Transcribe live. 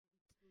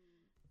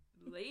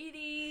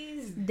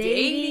Ladies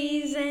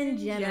and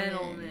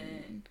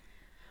gentlemen,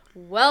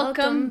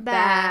 welcome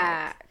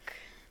back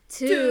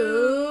to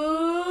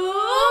Through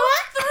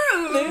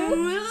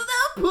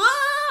the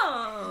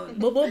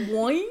Pond.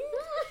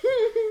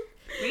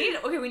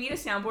 We need a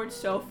soundboard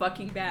so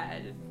fucking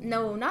bad.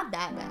 No, not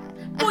that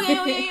bad.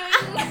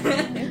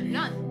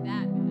 Not that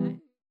bad.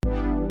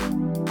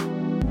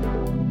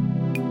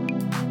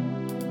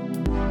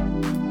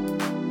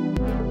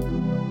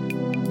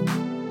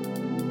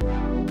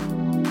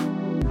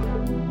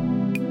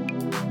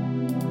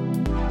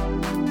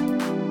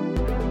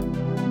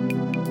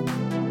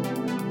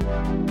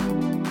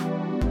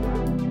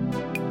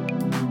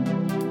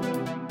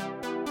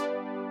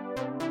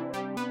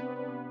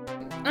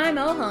 I'm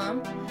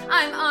Oham.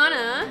 I'm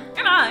Anna.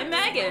 And I'm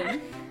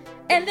Megan.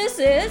 And this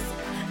is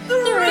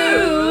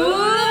Through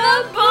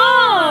the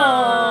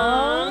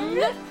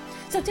Pond.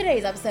 So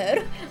today's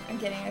episode. I'm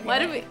kidding. Okay. Why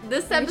do we?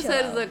 This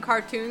episode is a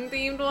cartoon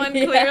themed one,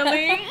 Yeah.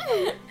 clearly.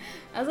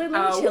 I was like,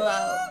 let me chill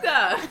out.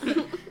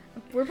 Awooga.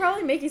 We're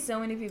probably making so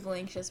many people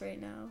anxious right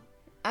now.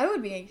 I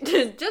would be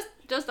anxious.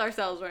 just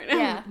ourselves right now.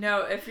 Yeah.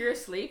 No, if you're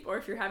asleep or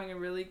if you're having a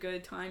really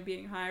good time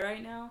being high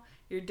right now,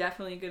 you're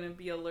definitely gonna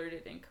be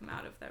alerted and come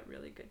out of that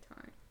really good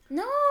time.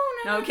 No.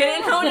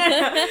 Kidding. No.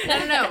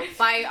 No.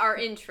 By our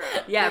intro.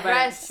 Yeah, the by our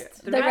rest. intro.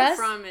 The The rest rest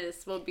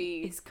promise will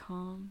be. It's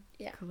calm.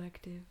 Yeah.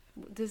 Collective.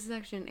 This is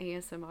actually an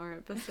ASMR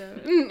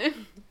episode.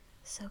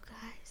 So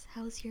guys,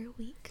 how's your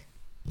week?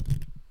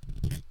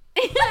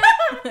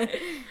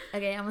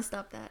 Okay, I'm gonna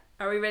stop that.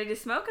 Are we ready to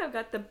smoke? I've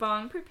got the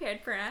bong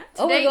prepared for us.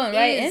 Oh, we're Today going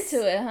right is-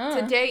 into it,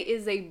 huh? Today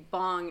is a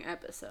bong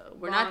episode.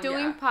 We're not Bong,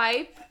 doing yeah.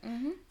 pipe,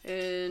 Mm-hmm.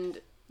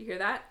 and You hear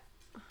that?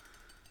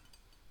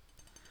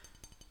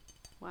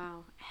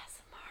 wow,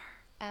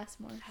 Ask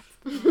more.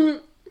 Are you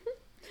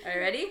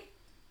ready?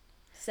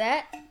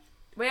 Set.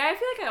 Wait, I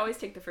feel like I always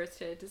take the first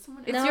hit. Does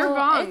someone It's else? your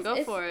bong.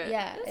 Go for it.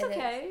 Yeah, It's it is.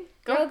 okay.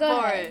 Go Girl, go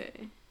for ahead.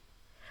 it.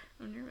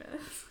 I'm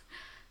nervous.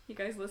 You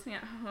guys listening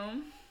at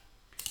home?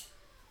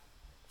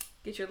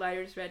 Get your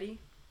lighters ready.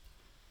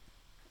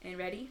 And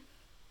ready?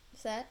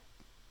 Set.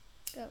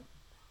 Go.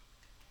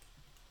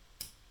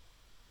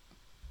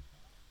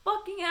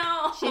 Fucking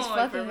hell! She's I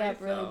fucking burnt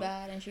up really myself.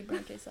 bad and she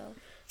burnt herself.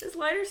 This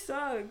lighter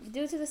sucks.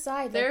 Do it to the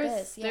side There's like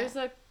this. Yeah. there's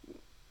a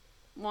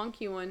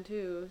wonky one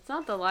too. It's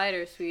not the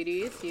lighter,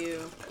 sweetie. It's you.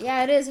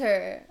 Yeah, it is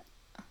her.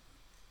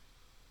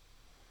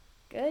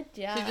 Good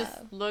job. She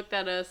just looked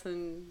at us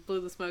and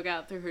blew the smoke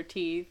out through her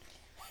teeth.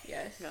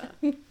 Yes.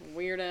 Yeah.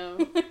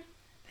 Weirdo.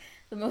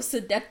 The most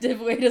seductive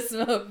way to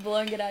smoke,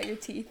 blowing it out your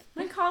teeth.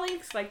 My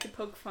colleagues like to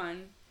poke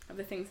fun of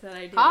the things that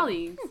I do.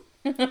 Colleagues.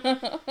 And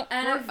Or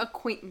I've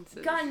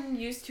acquaintances. gotten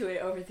used to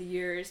it over the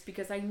years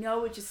because I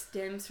know it just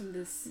stems from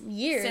this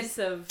Years. sense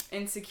of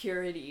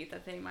insecurity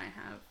that they might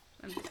have.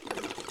 I'm just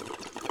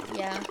kidding.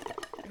 Yeah.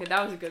 Okay,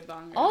 that was a good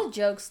bong. All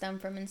jokes stem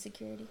from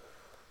insecurity.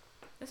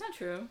 That's not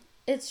true.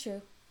 It's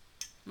true.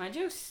 My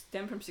jokes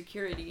stem from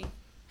security.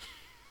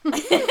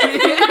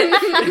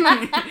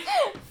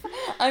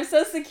 I'm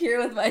so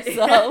secure with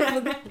myself.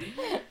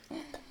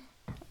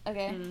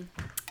 Okay. Mm.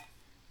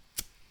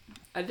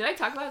 Did I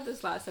talk about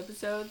this last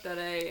episode that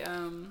I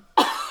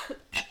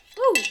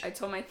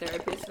told my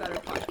therapist about our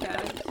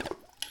podcast?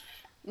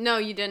 No,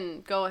 you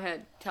didn't. Go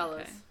ahead. Tell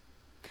Okay. us.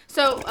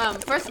 So,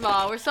 first of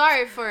all, we're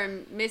sorry for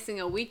missing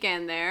a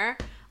weekend there.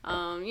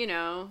 You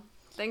know,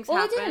 things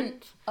Well, we happened.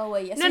 didn't. Oh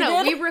wait, yes.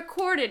 No, we we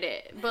recorded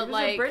it, but It was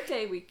like a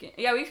birthday weekend.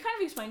 Yeah, we kind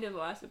of explained it in the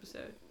last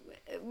episode.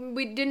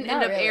 we didn't Not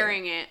end up really.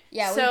 airing it.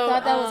 Yeah, we So,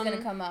 thought that was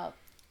gonna come out.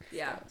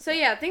 Yeah. So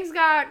yeah, things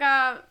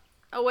got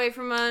away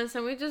from us,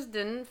 and we just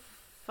didn't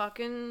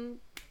fucking,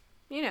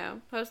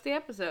 post the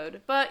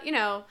episode. But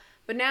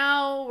but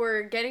now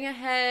we're getting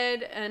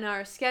ahead in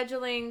our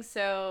scheduling,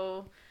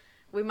 so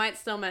we might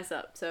still mess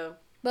up. So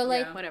But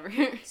like, Yeah. whatever.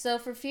 so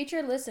for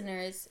future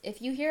listeners,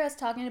 if you hear us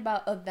talking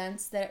about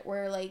events that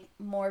were like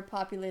more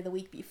popular the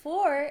week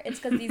before, it's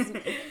because these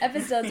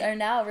episodes are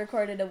now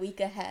recorded a week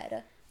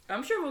ahead.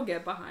 I'm sure we'll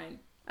get behind.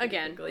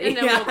 Again, quickly. and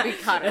then we'll be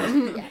caught up.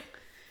 Yeah.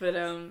 But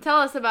Tell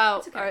us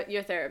about It's okay.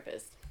 your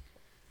therapist.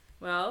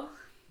 well,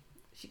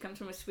 she comes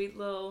from a sweet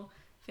little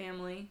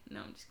family.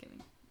 No, I'm just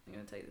kidding. I'm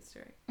gonna tell you the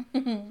story.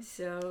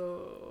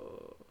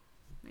 So,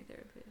 my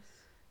therapist.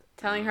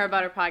 Telling her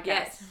about her podcast.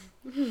 Yes.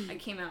 I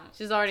came out.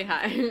 She's already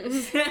high.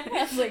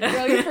 I was like,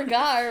 girl, you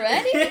forgot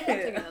already?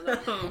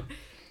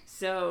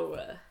 So,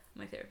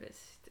 my therapist,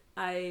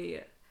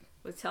 I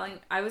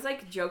was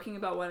like joking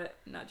about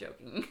not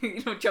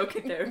joking, joke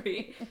in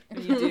therapy.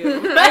 You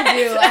do. I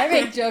do. I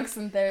make jokes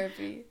in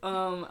therapy.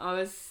 I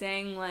was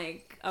saying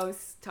like, I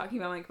was talking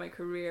about like my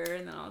career,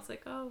 and then I was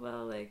like, oh,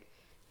 well, like,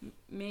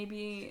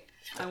 maybe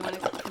I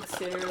want to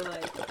consider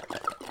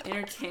like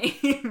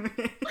entertainment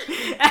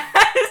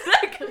as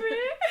a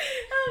career.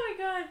 Oh my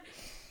god.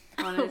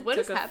 Anna What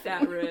took is a happening?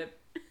 fat rip.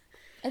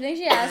 I think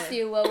she asked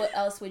you what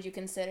else would you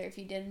consider if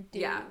you didn't do.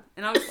 Yeah,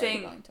 and I was what you're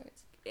saying going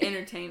towards.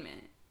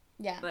 entertainment.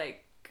 Yeah.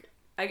 Like,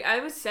 I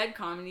was said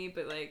comedy,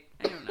 but like,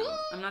 I don't know.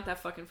 I'm not that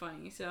fucking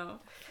funny, so.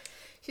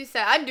 She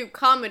said, I'd do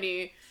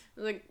comedy,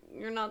 was like,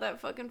 you're not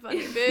that fucking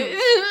funny, bitch.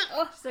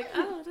 She's like,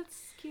 oh,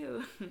 that's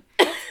cute.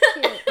 That's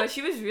cute. But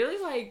she was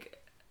really, like,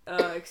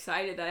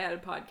 excited that I had a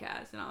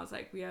podcast. And I was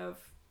like, we have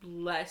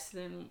less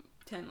than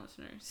 10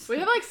 listeners. We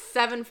have, like,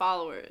 7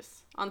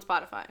 followers on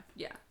Spotify.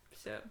 Yeah.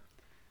 So,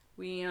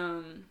 we,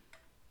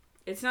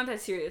 it's not that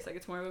serious. Like,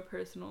 it's more of a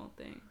personal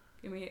thing.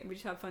 And we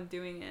just have fun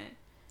doing it.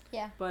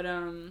 Yeah. But,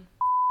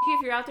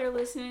 if you're out there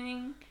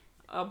listening,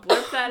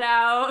 blurb that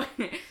out.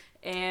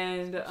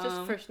 And,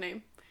 Just first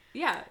name.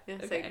 Yeah.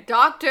 It's okay. like,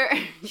 doctor.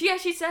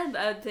 She said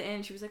at the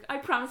end, she was like, I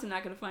promise I'm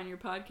not going to find your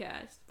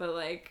podcast. But,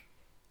 like,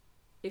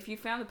 if you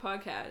found the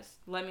podcast,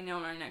 let me know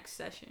in our next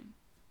session.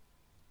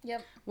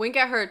 Yep. Wink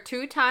at her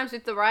 2 times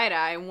with the right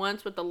eye and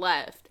once with the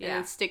left. And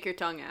then stick your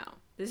tongue out.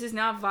 This is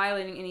not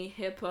violating any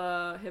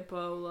hippo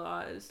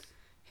laws.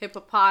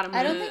 Hippopotamus.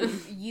 I don't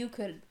think you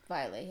could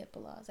violate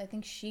HIPAA laws. I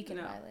think she can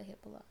violate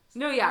HIPAA laws.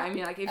 No, yeah, I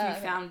mean, like, if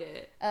you found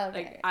it. Oh,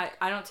 okay. Like,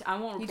 I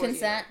won't report you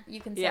consent?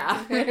 You consent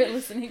Yeah. to her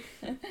listening?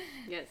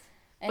 Yes.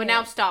 But Anyway.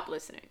 now stop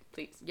listening,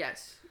 please.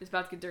 Yes, it's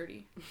about to get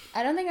dirty.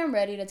 I don't think I'm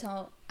ready to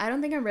tell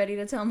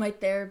my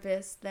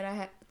therapist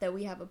that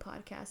we have a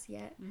podcast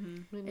yet.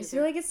 Mm-hmm. I just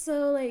feel like it's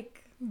so,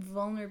 like,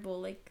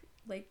 vulnerable. Like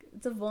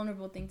it's a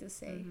vulnerable thing to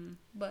say. Mm-hmm.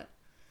 But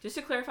just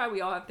to clarify,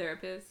 we all have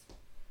therapists.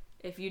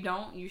 If you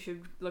don't, you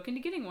should look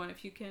into getting one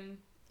if you can.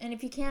 And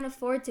if you can't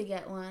afford to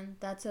get one,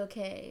 that's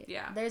okay.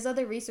 Yeah. There's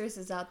other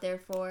resources out there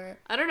for...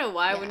 I don't know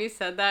why when you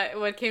said that,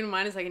 what came to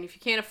mind is like, and if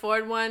you can't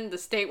afford one, the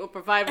state will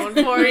provide one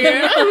for you.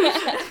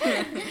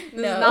 This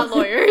is not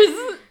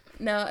lawyers.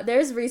 No,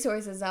 there's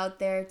resources out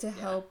there to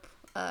help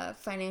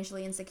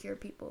financially insecure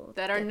people.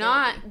 That are get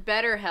not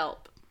therapy. BetterHelp.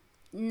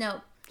 No.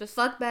 Just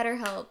fuck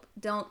BetterHelp.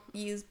 Don't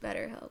use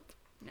BetterHelp.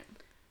 No.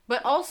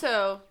 But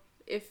also...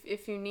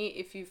 If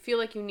you feel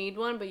like you need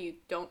one but you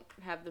don't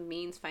have the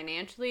means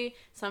financially,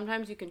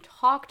 sometimes you can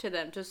talk to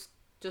them. Just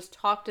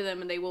talk to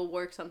them and they will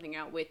work something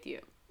out with you.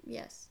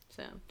 Yes.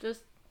 So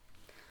just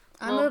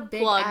I'm a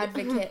big plug.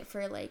 advocate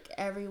for like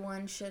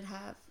everyone should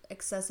have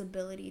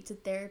accessibility to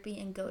therapy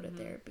and go to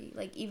therapy.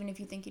 Like even if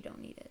you think you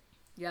don't need it.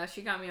 Yeah,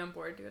 she got me on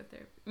board to go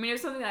therapy. I mean, it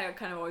was something that I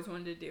kind of always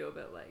wanted to do,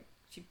 but like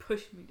she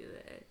pushed me to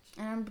the edge.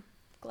 And I'm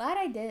glad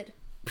I did.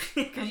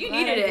 Because you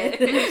needed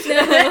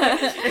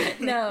it.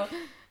 No.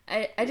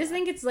 I just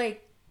think it's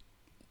like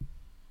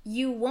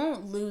you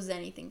won't lose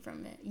anything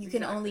from it. You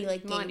can only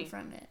like gain money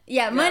from it.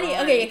 Yeah, money.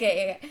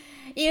 Okay.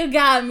 You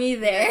got me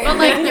there. But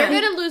like you're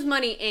gonna lose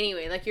money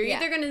anyway. Like you're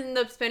either gonna end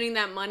up spending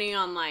that money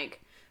on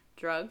like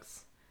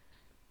drugs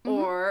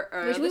or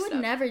which we other would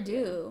stuff. never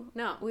do.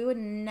 No, we would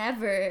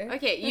never.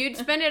 Okay, you'd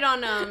spend it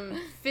on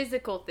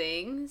physical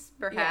things,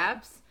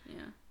 perhaps.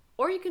 Yeah.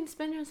 Or you can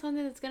spend it on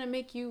something that's gonna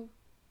make you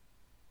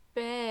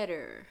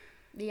better.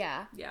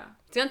 Yeah. Yeah.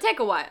 It's gonna take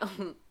a while.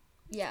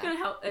 Yeah. It's gonna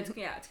help.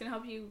 It's gonna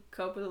help you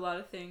cope with a lot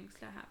of things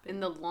that happen In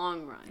the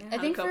long run. and I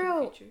how think to cope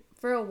in the future.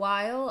 for a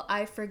while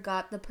I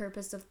forgot the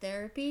purpose of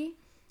therapy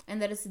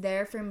and that it's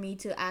there for me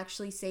to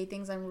actually say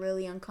things I'm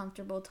really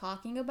uncomfortable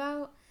talking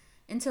about.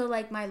 Until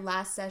like my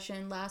last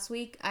session last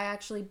week, I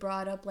actually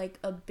brought up like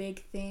a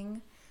big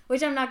thing,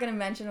 which I'm not gonna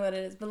mention what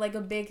it is, but like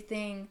a big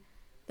thing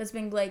that's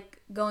been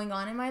like going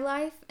on in my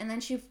life. And then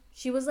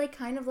she was like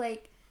kind of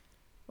like,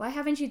 why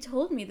haven't you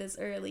told me this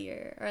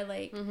earlier? Or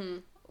like,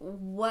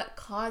 what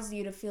caused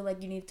you to feel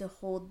like you need to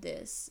hold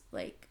this?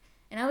 Like,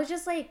 and I was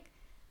just like,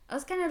 I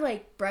was kind of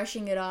like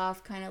brushing it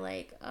off, kind of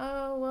like,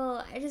 oh,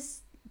 well,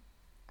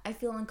 I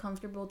feel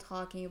uncomfortable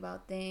talking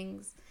about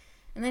things.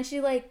 And then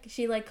she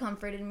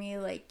comforted me,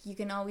 like, you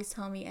can always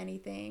tell me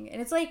anything. And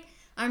it's like,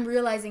 I'm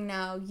realizing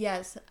now,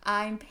 yes,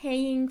 I'm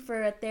paying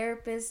for a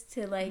therapist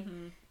to like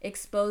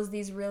expose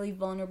these really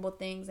vulnerable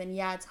things. And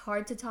yeah, it's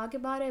hard to talk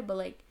about it, but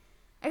like,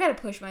 I gotta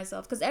push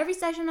myself. Because every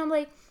session I'm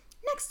like,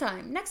 next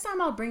time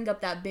I'll bring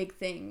up that big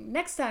thing.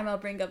 Next time I'll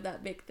bring up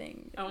that big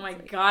thing. Oh my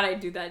god, I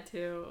do that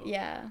too.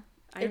 Yeah.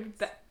 Sorry,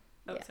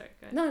 go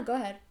ahead. No, go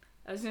ahead.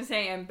 I was gonna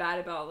say I'm bad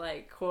about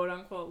like quote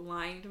unquote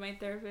lying to my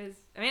therapist.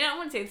 I mean, I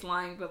wouldn't say it's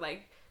lying, but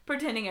like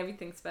pretending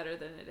everything's better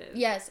than it is.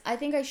 Yes, I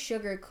think I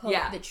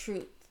sugarcoat the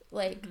truth.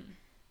 Like,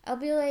 I'll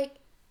be like,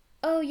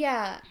 oh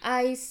yeah,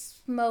 I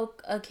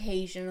smoke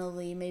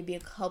occasionally, maybe a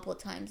couple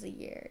times a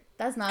year.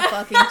 That's not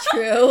fucking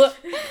true.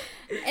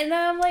 And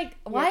then I'm like,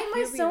 why am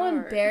I so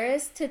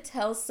embarrassed to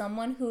tell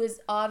someone who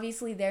is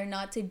obviously there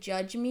not to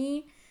judge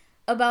me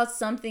about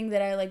something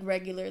that I like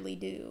regularly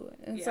do?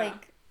 And it's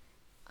like,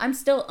 I'm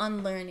still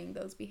unlearning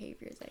those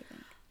behaviors, I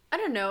think. I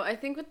don't know. I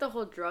think with the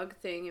whole drug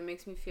thing, it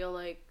makes me feel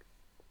like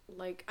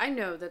I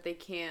know that they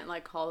can't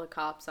like call the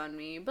cops on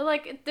me, but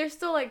like there's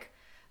still like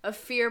a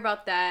fear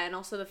about that, and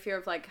also the fear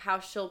of like how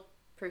she'll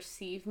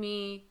perceive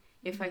me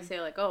if I say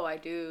like, oh, I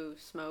do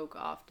smoke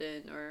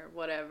often or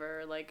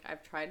whatever, like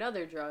I've tried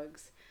other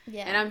drugs.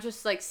 Yeah. And I'm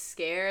just like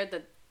scared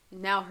that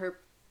now her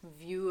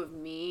view of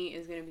me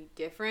is going to be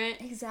different.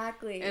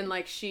 Exactly. And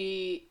like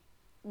she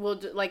will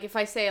like if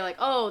I say like,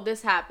 oh,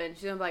 this happened,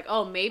 she's going to be like,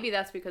 oh, maybe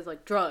that's because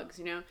like drugs,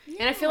 you know? Yeah.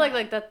 And I feel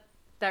like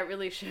that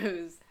really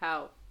shows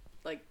how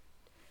like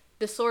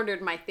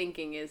disordered my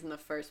thinking is in the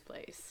first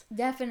place.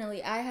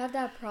 Definitely. I have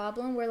that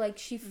problem where, like,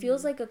 she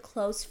feels like a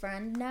close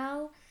friend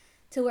now,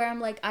 to where I'm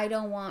like, I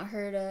don't want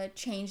her to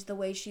change the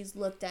way she's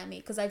looked at me.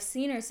 Because I've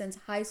seen her since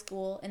high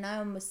school, and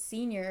now I'm a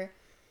senior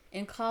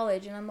in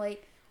college, and I'm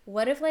like,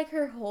 what if, like,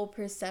 her whole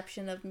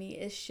perception of me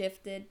is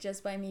shifted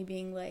just by me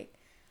being like,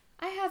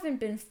 I haven't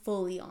been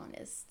fully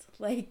honest.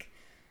 Like,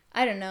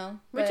 I don't know.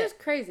 Which is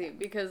crazy,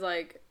 because,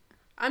 like,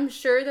 I'm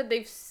sure that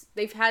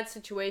they've had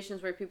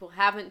situations where people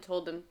haven't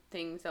told them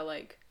things that,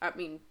 like, I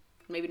mean,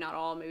 maybe not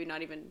all, maybe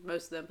not even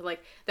most of them, but,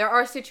 like, there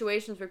are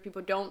situations where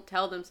people don't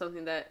tell them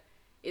something that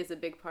is a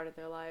big part of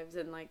their lives,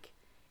 and, like,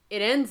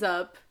 it ends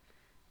up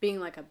being,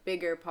 like, a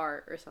bigger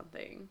part or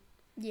something.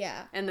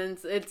 Yeah. And then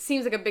it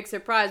seems like a big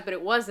surprise, but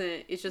it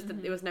wasn't. It's just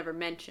that it was never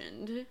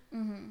mentioned.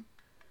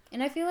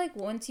 And I feel like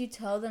once you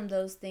tell them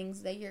those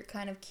things that you're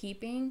kind of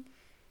keeping,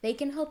 they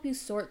can help you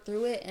sort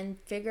through it and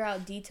figure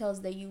out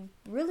details that you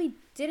really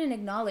didn't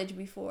acknowledge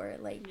before.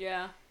 Like,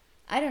 Yeah.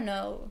 I don't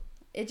know.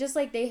 It's just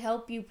like they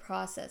help you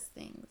process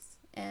things.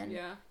 And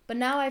Yeah. But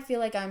now I feel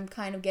like I'm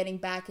kind of getting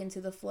back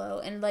into the flow.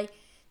 And, like,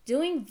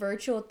 doing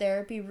virtual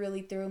therapy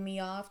really threw me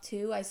off,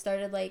 too. I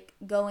started, like,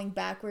 going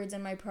backwards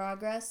in my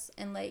progress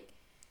and, like,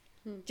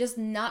 just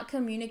not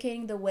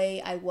communicating the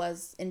way I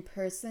was in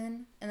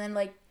person. And then,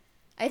 like,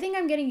 I think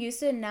I'm getting used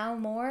to it now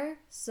more,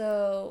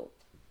 so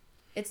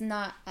it's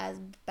not as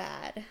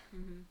bad.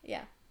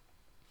 Yeah.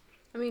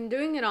 I mean,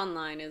 doing it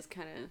online is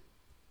kind of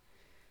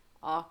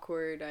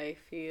awkward, I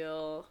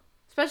feel.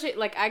 Especially,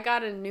 like, I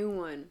got a new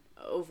one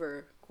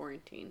over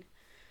quarantine.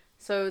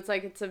 So it's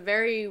like, it's a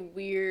very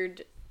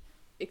weird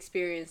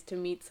experience to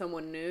meet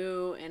someone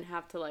new and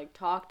have to, like,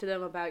 talk to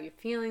them about your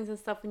feelings and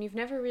stuff when you've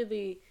never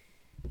really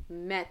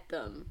met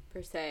them,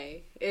 per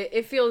se.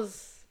 It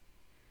feels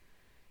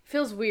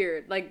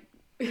weird, like,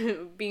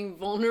 being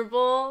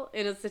vulnerable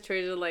in a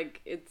situation,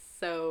 like, it's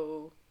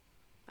so,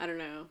 I don't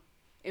know,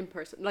 in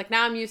person. Like,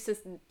 now I'm used to,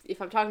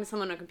 if I'm talking to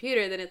someone on a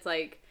computer, then it's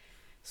like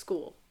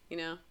school, you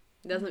know?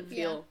 It doesn't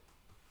feel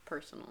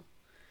personal.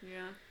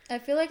 Yeah. I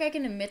feel like I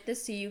can admit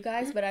this to you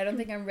guys, but I don't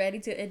think I'm ready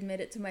to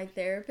admit it to my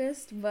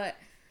therapist. But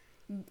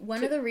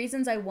one of the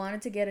reasons I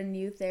wanted to get a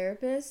new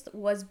therapist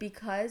was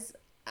because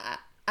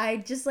I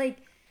just, like,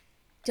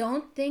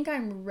 don't think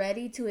I'm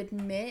ready to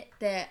admit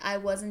that I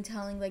wasn't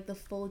telling, like, the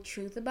full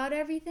truth about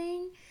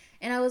everything.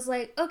 And I was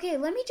like, okay,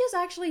 let me just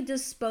actually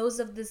dispose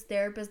of this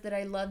therapist that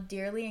I love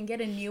dearly and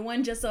get a new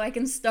one just so I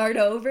can start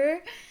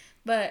over.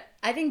 But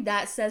I think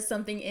that says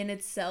something in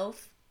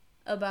itself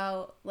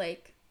about,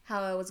 like,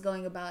 how I was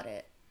going about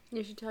it.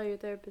 You should tell your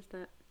therapist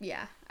that.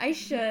 Yeah, I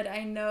should.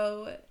 I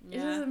know. Yeah.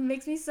 It just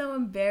makes me so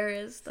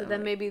embarrassed. So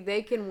then maybe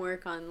they can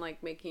work on,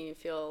 like, making you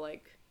feel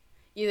like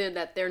either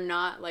that they're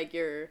not, like,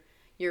 your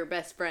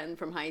best friend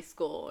from high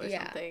school or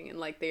something, and,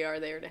 like, they are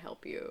there to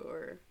help you,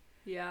 or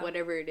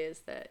whatever it is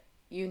that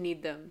you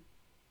need them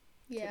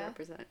to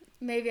represent.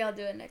 Maybe I'll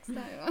do it next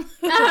time. I'll do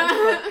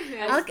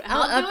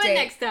it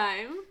next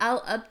time.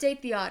 I'll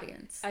update the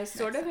audience. I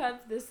sort of have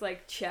this,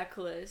 like,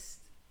 checklist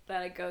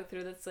that I go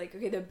through that's like,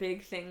 okay, the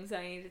big things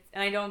I need,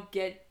 and I don't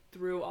get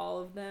through all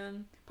of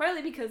them,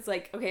 partly because,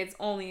 like, okay, it's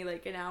only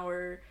like an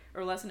hour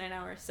or less than an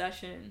hour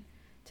session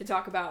to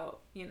talk about,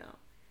 you know,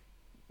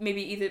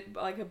 maybe either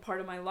like a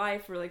part of my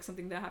life or like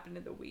something that happened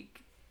in the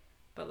week,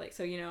 but, like,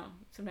 so, you know,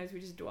 sometimes we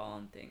just dwell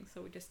on things,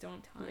 so we just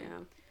don't have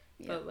time.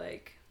 But,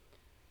 like,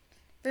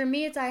 for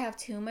me, it's I have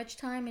too much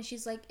time, and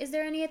she's like, is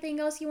there anything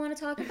else you want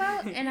to talk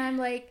about? And I'm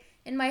like,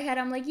 in my head,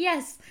 I'm like,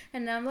 yes,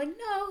 and I'm like,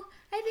 no,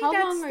 I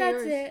think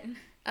that's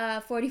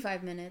it.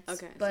 45 minutes.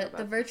 Okay. But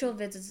the virtual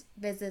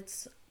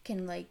visits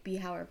can, like, be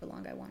however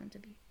long I want them to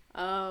be.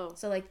 Oh.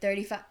 So, like,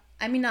 35.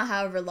 I mean, not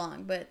however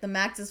long, but the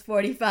max is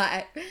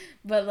 45.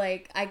 But,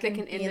 like, I can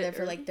be in there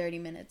for, like, 30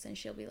 minutes, and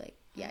she'll be like,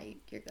 yeah,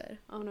 you're good.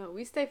 Oh, no.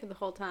 We stay for the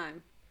whole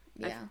time.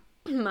 Yeah.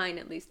 Mine,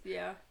 at least.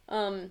 Yeah.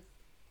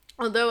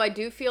 Although I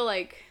do feel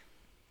like,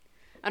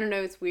 I don't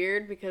know, it's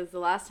weird, because the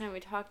last time we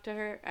talked to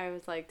her, I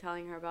was, like,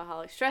 telling her about how,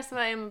 like, stressed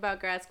I am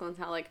about grad school and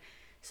how, like,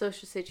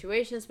 social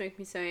situations make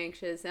me so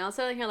anxious. And I was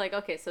telling her, like,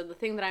 okay, so the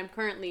thing that I'm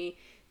currently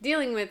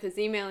dealing with is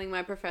emailing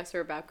my professor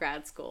about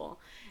grad school.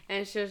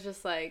 And she was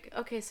just like,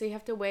 okay, so you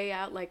have to weigh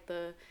out, like,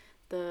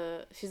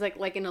 she's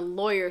like in a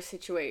lawyer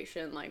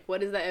situation, like,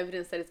 what is the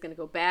evidence that it's going to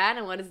go bad,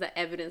 and what is the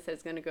evidence that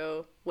it's going to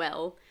go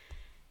well?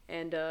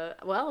 And,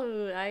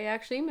 well, I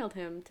actually emailed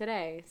him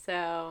today,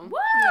 so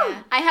Woo!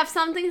 Yeah. I have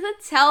something to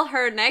tell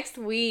her next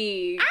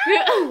week.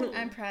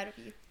 I'm proud of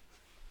you.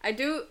 I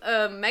do,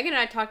 Megan and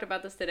I talked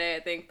about this today,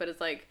 I think, but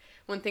it's like,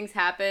 when things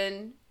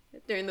happen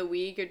during the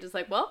week, you're just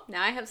like, well,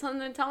 now I have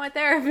something to tell my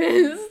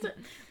therapist,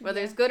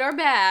 whether it's good or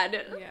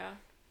bad. Yeah.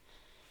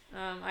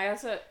 I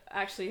also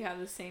actually have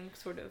the same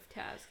sort of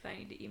task that I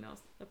need to email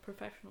a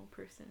professional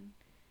person.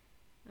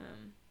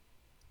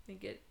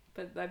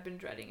 But I've been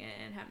dreading it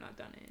and have not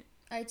done it.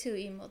 I, too,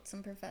 emailed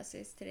some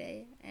professors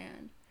today,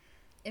 and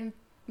it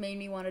made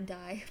me want to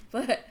die,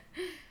 but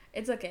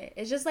it's okay.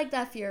 It's just, like,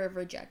 that fear of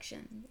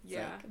rejection. It's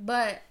like,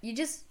 but you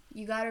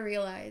gotta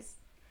realize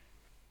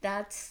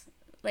that's,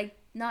 like,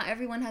 not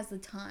everyone has the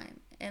time,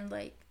 and,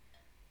 like,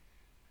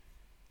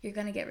 you're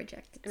gonna get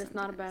rejected. And it's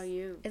not about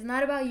you. It's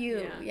not about you.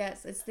 Yeah.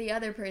 Yes, it's the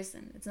other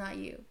person. It's not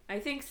you. I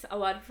think a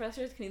lot of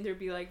professors can either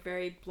be like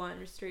very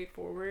blunt or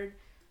straightforward,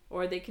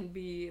 or they can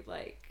be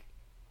like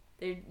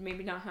they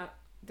maybe don't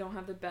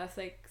have the best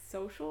like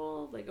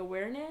social like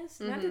awareness.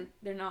 Mm-hmm. Not that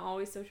they're not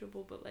always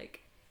sociable, but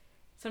like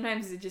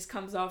sometimes it just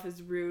comes off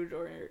as rude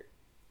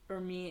or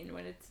mean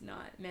when it's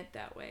not meant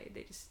that way.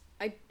 They just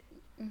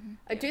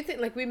I do think,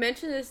 like, we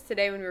mentioned this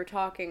today when we were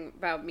talking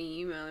about me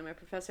emailing my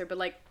professor, but,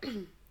 like,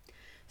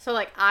 so,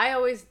 like, I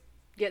always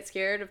get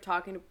scared of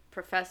talking to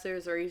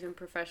professors or even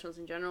professionals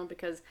in general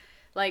because,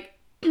 like,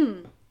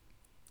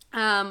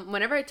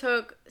 whenever I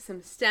took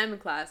some STEM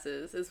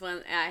classes is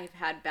when I've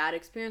had bad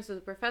experiences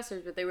with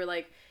professors, but they were,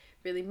 like,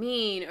 really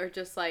mean or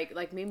just,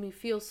 like made me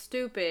feel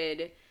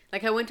stupid.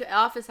 Like, I went to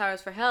office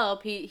hours for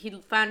help.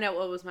 He found out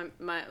what was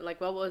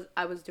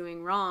I was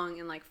doing wrong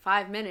in, like,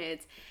 5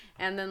 minutes.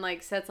 And then,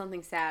 like, said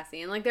something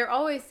sassy. And, like, they're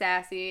always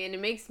sassy. And it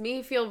makes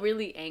me feel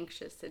really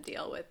anxious to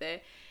deal with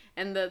it.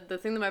 And the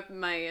thing that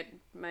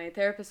my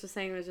therapist was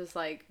saying was just,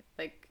 like,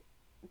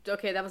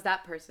 okay, that was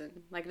that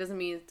person. Like, it doesn't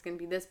mean it's going to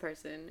be this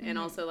person. Mm-hmm. And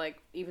also,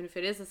 like, even if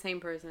it is the same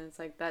person, it's,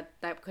 like,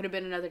 that could have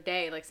been another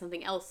day. Like,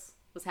 something else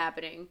was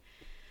happening.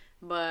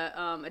 But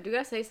I do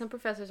gotta say, some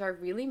professors are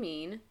really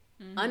mean.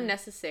 Mm-hmm.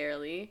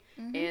 Unnecessarily.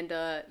 Mm-hmm.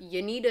 And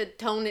you need to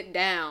tone it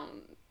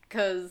down.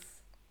 Because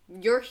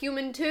you're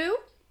human, too.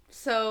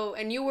 So,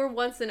 and you were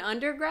once an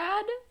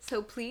undergrad,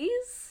 so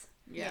please.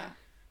 Yeah.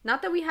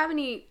 Not that we have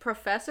any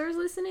professors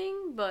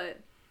listening,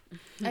 but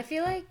I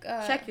feel like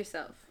check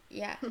yourself.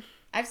 Yeah.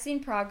 I've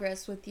seen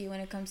progress with you when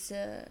it comes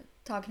to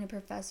talking to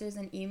professors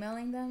and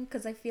emailing them,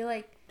 because I feel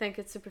like think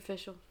it's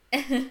superficial.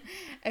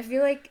 I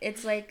feel like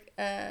it's like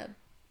a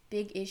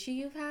big issue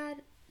you've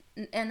had,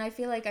 and I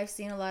feel like I've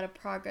seen a lot of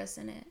progress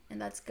in it,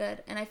 and that's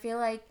good. And I feel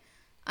like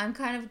I'm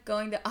kind of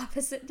going the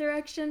opposite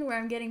direction where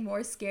I'm getting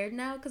more scared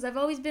now, because I've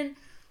always been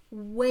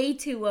way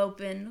too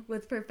open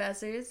with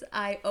professors.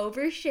 I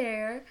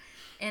overshare,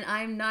 and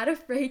I'm not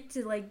afraid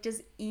to like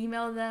just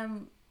email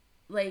them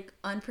like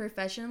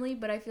unprofessionally,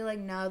 but I feel like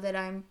now that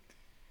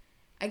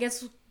I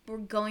guess we're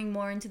going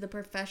more into the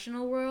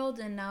professional world,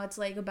 and now it's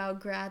like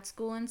about grad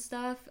school and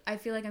stuff, I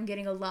feel like I'm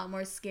getting a lot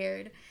more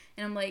scared.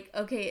 And I'm like,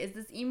 okay, is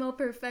this email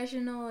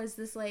professional? Is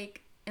this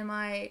like, am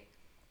I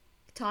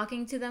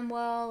talking to them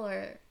well,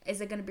 or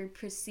is it going to be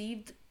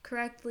perceived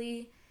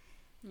correctly?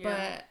 Yeah.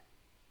 But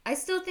I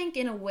still think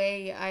in a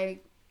way I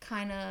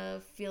kind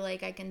of feel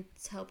like I can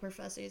tell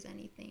professors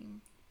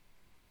anything.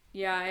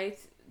 Yeah, I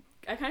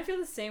kind of feel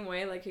the same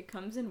way. Like, it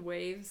comes in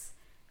waves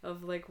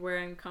of, like, where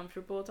I'm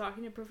comfortable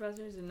talking to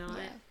professors and not.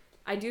 Yeah.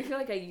 I do feel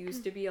like I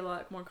used to be a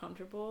lot more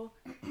comfortable.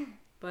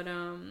 But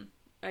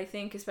I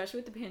think, especially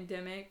with the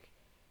pandemic,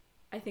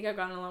 I think I've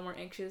gotten a lot more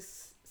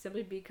anxious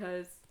simply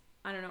because,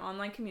 I don't know,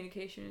 online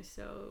communication is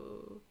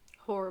so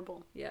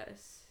horrible.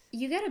 Yes.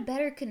 You get a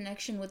better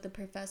connection with the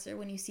professor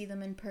when you see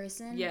them in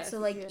person. Yes. So,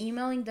 like,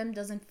 emailing them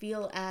doesn't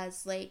feel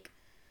as, like,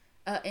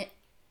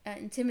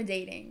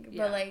 intimidating.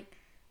 Yeah. But, like,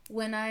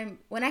 when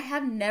I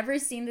have never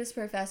seen this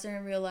professor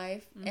in real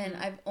life, mm-hmm. and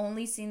I've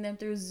only seen them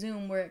through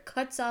Zoom where it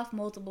cuts off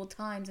multiple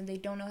times and they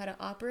don't know how to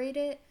operate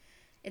it,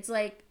 it's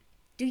like,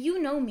 do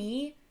you know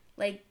me?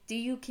 Like,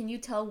 can you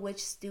tell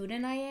which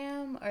student I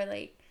am? Or,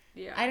 like,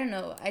 yeah. I don't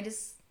know.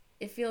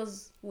 It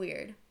feels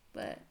weird,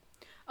 but.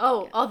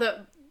 Oh, yeah. Although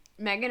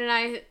Megan and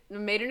I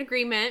made an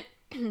agreement,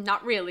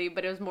 not really,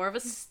 but it was more of a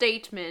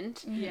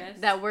statement. Yes.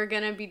 That we're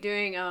going to be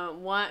doing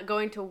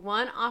going to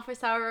one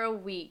office hour a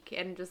week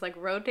and just like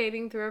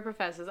rotating through our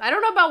professors. I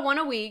don't know about one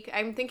a week.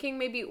 I'm thinking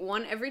maybe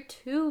one every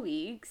 2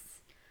 weeks.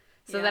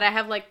 So that I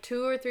have like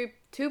two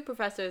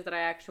professors that I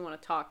actually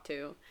want to talk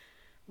to.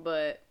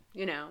 But,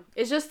 you know,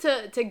 it's just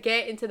to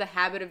get into the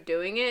habit of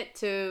doing it,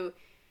 to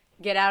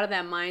get out of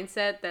that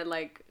mindset that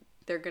like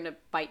they're going to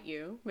bite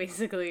you.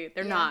 Basically,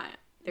 they're not.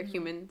 They're mm-hmm.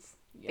 humans.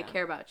 Yeah. They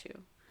care about you.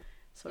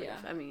 Sort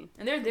of. I mean,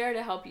 and they're there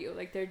to help you.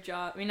 Like, their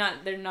job. I mean,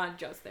 they're not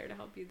just there to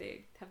help you.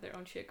 They have their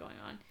own shit going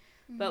on.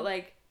 Mm-hmm. But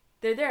like,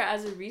 they're there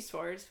as a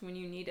resource when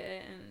you need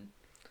it. And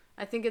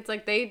I think it's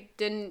like they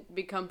didn't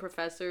become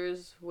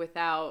professors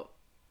without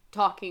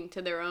talking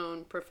to their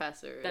own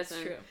professors. That's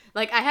true.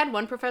 Like, I had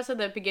one professor at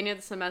the beginning of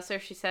the semester.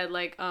 She said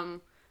like,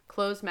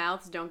 closed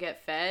mouths don't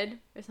get fed,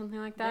 or something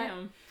like that.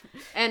 Damn.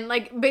 And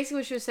like, basically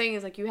what she was saying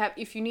is like,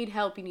 if you need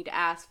help, you need to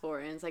ask for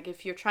it. And it's like,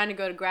 if you're trying to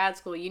go to grad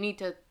school, you need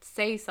to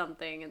say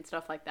something and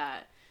stuff like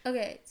that.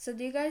 Okay, so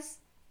do you guys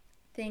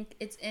think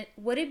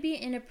would it be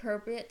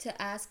inappropriate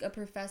to ask a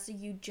professor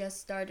you just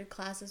started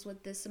classes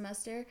with this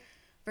semester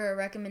for a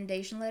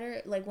recommendation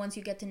letter, like once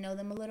you get to know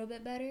them a little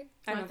bit better?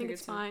 I think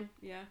it's fine.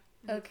 Yeah.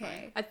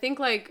 Okay. I think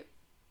like,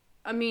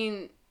 I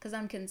mean, because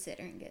I'm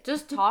considering it.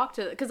 Just talk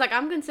to... Because, like,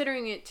 I'm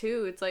considering it,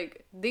 too. It's,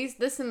 like, this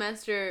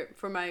semester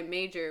for my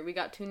major, we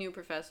got 2 new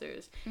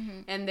professors.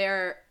 Mm-hmm. And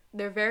they're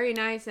very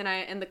nice,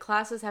 and the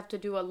classes have to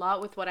do a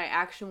lot with what I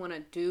actually want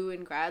to do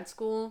in grad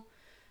school.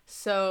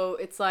 So,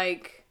 it's,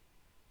 like,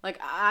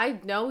 I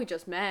know we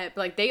just met, but,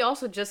 like, they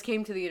also just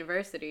came to the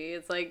university.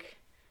 It's, like,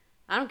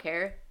 I don't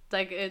care. It's,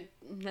 like,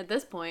 at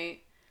this point...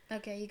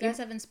 Okay, you guys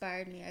have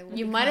inspired me. I will.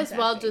 You be might as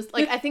well contacting. just,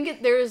 like, I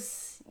think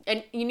there's,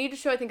 and you need to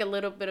show, I think, a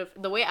little bit of,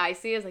 the way I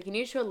see it is, like, you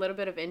need to show a little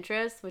bit of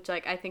interest, which,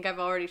 like, I think I've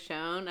already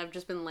shown. I've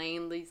just been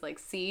laying these, like,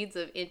 seeds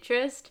of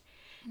interest,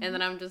 and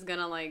then I'm just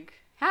gonna, like,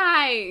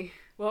 hi!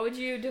 What would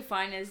you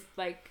define as,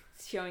 like,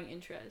 showing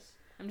interest?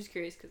 I'm just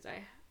curious because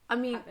I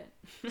mean,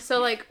 haven't. So,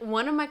 like,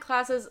 one of my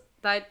classes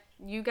that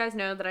you guys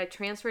know that I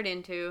transferred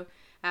into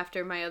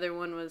after my other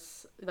one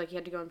was, like, you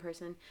had to go in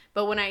person.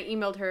 But when I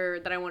emailed her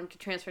that I wanted to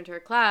transfer into her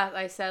class,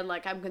 I said,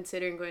 like, I'm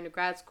considering going to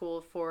grad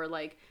school for,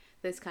 like,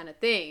 this kind of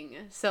thing.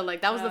 So,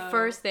 like, that was the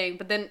first thing.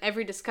 But then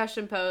every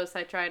discussion post,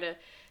 I try to,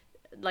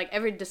 like,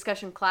 every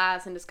discussion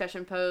class and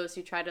discussion post,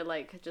 you try to,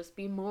 like, just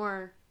be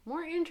more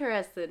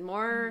interested,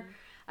 more,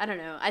 I don't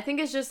know. I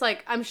think it's just,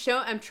 like, I'm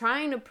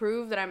trying to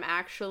prove that I'm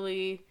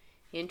actually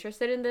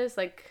interested in this.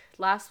 Like,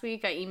 last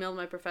week, I emailed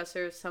my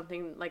professor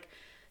something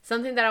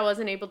that I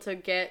wasn't able to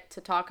get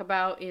to talk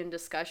about in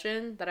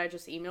discussion that I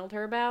just emailed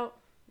her about.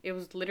 It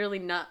was literally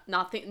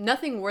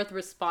nothing worth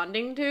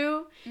responding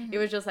to. It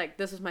was just like,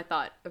 this was my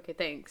thought. Okay,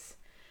 thanks.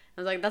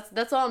 I was like,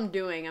 that's all I'm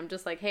doing. I'm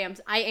just like, hey,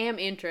 I am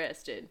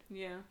interested.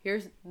 Yeah.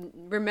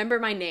 Remember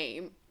my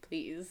name,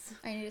 please.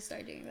 I need to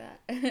start doing that.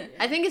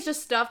 I think it's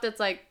just stuff that's,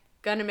 like,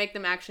 gonna make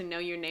them actually know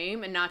your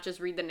name and not just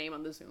read the name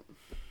on the Zoom.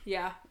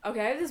 Yeah.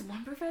 Okay, I have this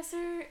one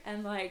professor,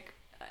 and, like,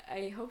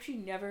 I hope she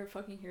never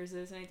fucking hears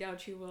this, and I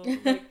doubt she will.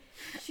 Like,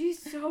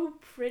 she's so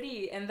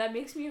pretty, and that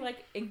makes me,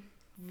 like,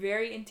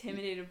 very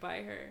intimidated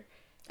by her.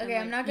 Okay,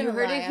 and, I'm like, not gonna You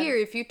heard lie. it here.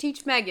 If you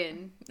teach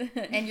Megan,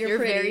 And you're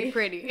very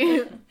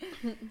pretty.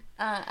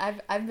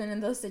 I've been in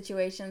those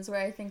situations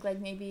where I think, like,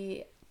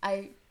 maybe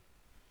I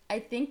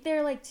think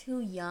they're, like,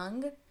 too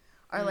young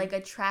or, like,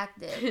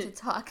 attractive to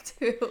talk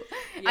to.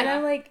 Yeah. And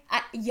I'm like,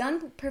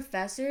 young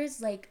professors,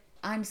 like,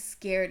 I'm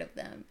scared of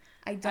them.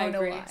 I don't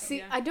know why. See,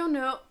 Yeah. I don't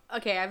know.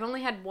 Okay, I've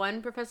only had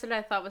one professor that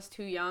I thought was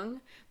too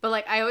young, but,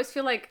 like, I always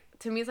feel like,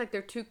 to me, it's like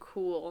they're too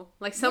cool.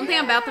 Like, something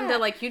about them that,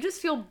 like, you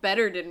just feel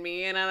better than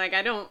me, and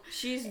I don't.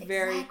 She's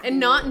very cool. And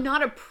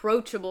not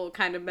approachable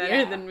kind of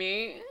better than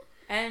me.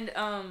 And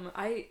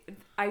I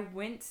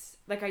went,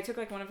 like, I took,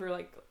 like, one of her,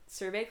 like,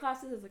 survey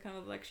classes as a kind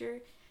of lecture,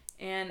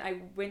 and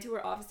I went to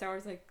her office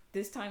hours, like,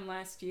 this time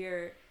last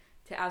year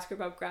to ask her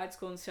about grad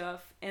school and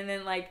stuff, and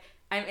then, like,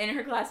 I'm in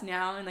her class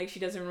now, and, like, she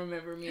doesn't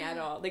remember me at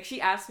all. Like, she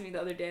asked me the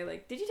other day,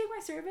 like, did you take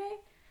my survey?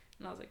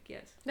 And I was like,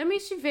 yes. That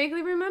means she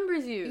vaguely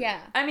remembers you.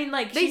 Yeah. I mean,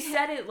 like, she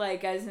said it,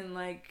 like, as in,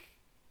 like,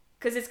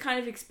 because it's kind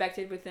of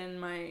expected within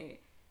my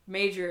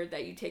major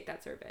that you take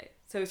that survey.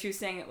 So she was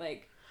saying it,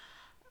 like...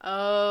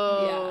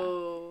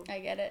 Oh. Yeah. I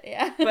get it,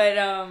 yeah. But,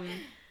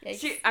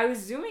 Yikes. I was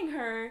Zooming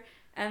her,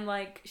 and,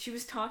 like, she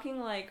was talking,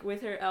 like,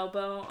 with her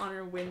elbow on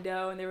her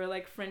window, and there were,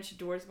 like, French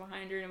doors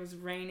behind her, and it was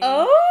raining.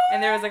 Oh!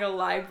 And there was, like, a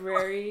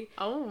library.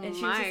 Oh, and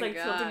she my was just, like,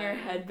 God. tilting her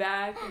head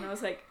back, and I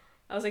was, like,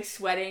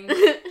 sweating.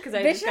 Because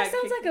I Bitch, just that got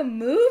sounds kicked. like a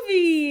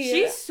movie.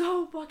 She's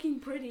so fucking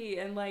pretty,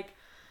 and, like,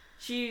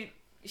 she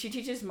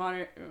teaches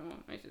modern...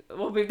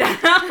 we'll leave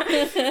that out.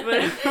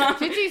 But,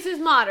 She teaches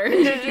modern.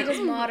 She teaches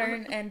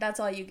modern, and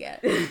that's all you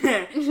get.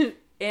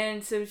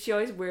 And so she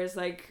always wears,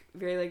 like,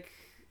 very, like,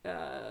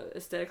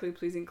 aesthetically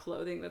pleasing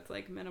clothing that's,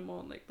 like,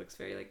 minimal and, like, looks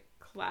very, like,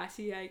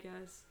 classy, I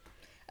guess.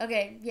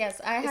 Okay, yes,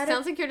 I It had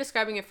sounds like you're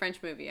describing a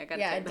French movie. I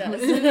gotta Yeah, say it that.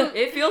 does.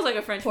 It feels like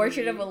a French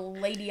portrait movie. of a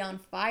lady on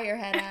fire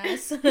head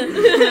ass.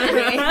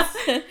 Anyways,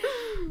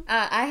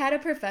 I had a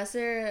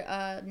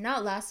professor,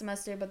 not last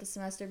semester, but the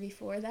semester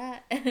before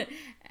that.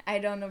 I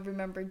don't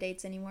remember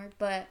dates anymore,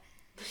 but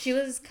she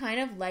was kind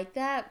of like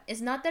that.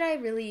 It's not that I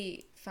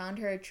really found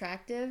her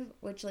attractive,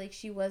 which, like,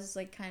 she was,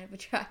 like, kind of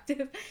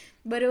attractive,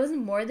 but it was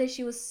more that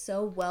she was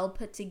so well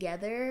put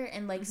together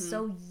and, like,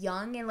 so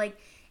young, and, like,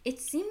 it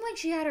seemed like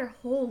she had her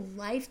whole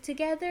life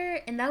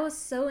together, and that was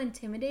so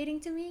intimidating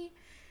to me.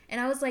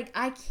 And I was like,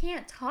 I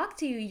can't talk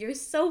to you. You're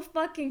so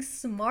fucking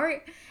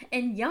smart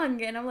and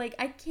young. And I'm like,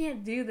 I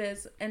can't do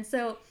this. And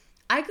so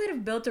I could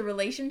have built a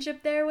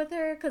relationship there with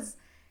her because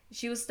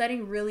she was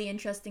studying really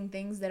interesting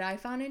things that I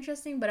found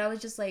interesting. But I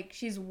was just like,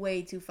 she's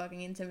way too fucking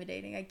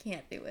intimidating. I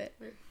can't do it.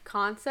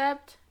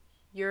 Concept,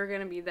 you're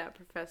gonna be that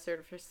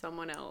professor for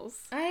someone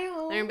else. I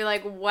hope. They're gonna be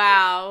like,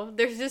 wow,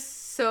 they're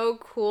just so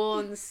cool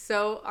and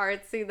so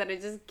artsy that I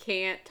just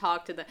can't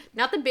talk to them.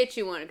 Not the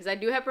bitchy one, because I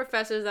do have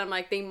professors that I'm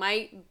like, they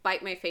might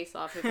bite my face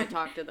off if I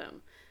talk to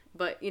them.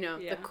 But, you know,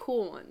 the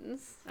cool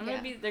ones.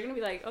 They're gonna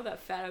be like, oh, that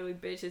fat ugly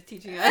bitch is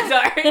teaching us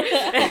art.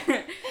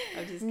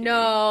 I'm just kidding.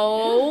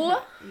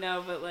 No.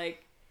 No, but,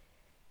 like,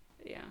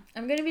 yeah.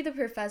 I'm gonna be the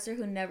professor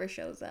who never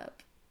shows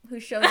up. Who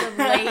shows up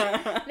late.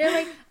 They're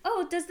like,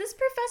 oh, does this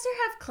professor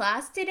have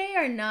class today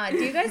or not?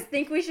 Do you guys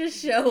think we should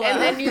show up? And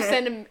then you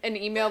send an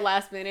email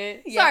last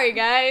minute. Yeah. Sorry,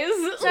 guys.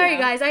 Sorry,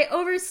 guys, I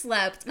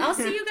overslept. I'll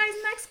see you guys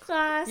next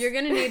class. You're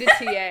gonna need a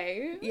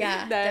TA.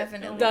 Yeah, that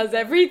definitely. does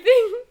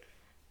everything.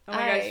 Oh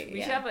my gosh,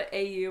 we should have an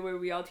AU where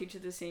we all teach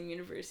at the same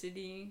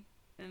university.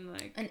 And,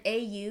 like... An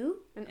AU?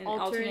 An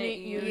alternate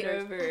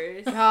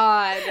universe.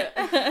 God.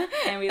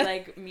 And we,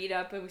 like, meet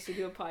up and we should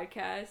do a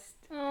podcast.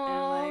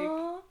 Aww. And,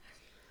 like...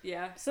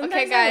 Yeah.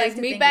 Sometimes Okay, I like guys,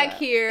 to meet think back about-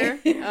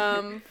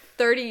 here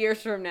 30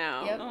 years from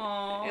now. Yep.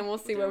 Aww. And we'll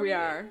see where we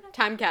are.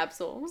 Time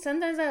capsule.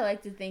 Sometimes I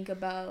like to think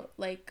about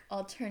like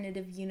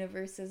alternative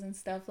universes and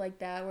stuff like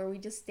that, where we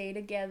just stay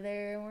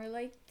together and we're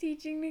like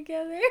teaching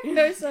together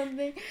or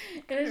something,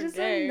 and it's just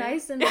gay. so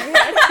nice in my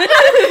head.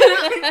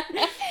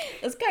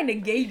 It's kind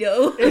of gay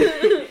though.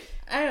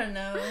 I don't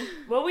know.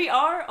 Well, we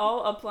are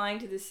all applying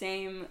to the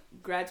same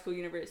grad school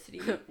university.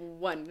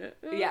 One.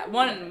 Yeah,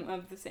 one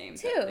of the same.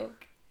 Two. I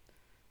think.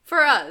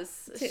 For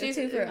us.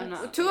 Two for us.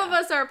 not- Two of yeah.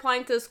 us are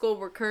applying to the school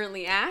we're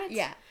currently at.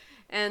 Yeah.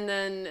 And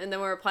then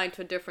we're applying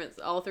to a different,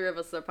 all three of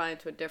us are applying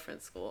to a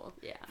different school.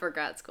 Yeah. For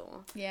grad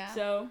school. Yeah.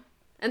 So,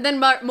 And then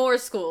more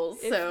schools.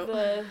 if So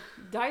the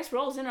dice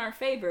rolls in our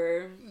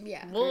favor,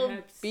 Yeah. we'll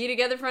perhaps- be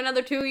together for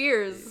another 2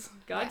 years.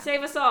 God Yeah.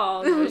 save us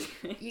all. No, just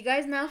kidding. You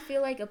guys now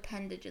feel like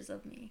appendages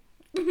of me.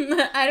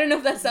 I don't know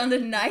if that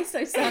sounded nice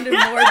or sounded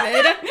morbid.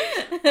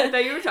 I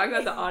thought you were talking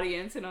about the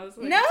audience, and I was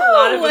like, No! it's a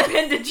lot of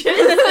appendages.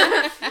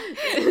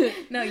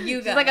 No, you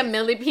guys. Just like a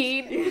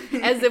millipede,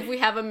 as if we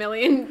have a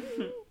million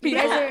You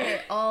people. guys are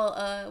all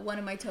one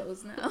of my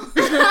toes now.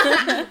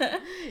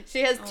 She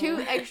has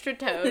 2 extra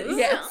toes.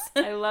 Yes.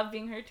 I love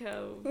being her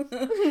toe.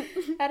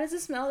 How does it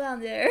smell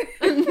down there?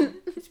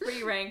 It's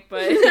pretty rank,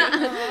 but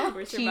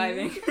we're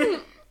surviving.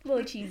 A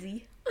little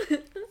cheesy.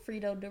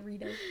 Frito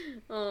Dorito.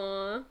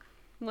 Aw.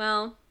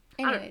 Well,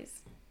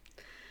 Anyways,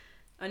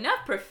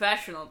 Enough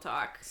professional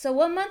talk. so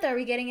what month are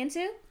we getting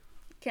into?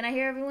 Can I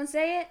hear everyone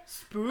say it?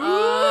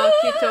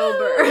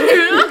 Spooky-tober.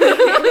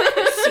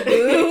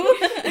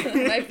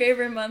 Spoo. My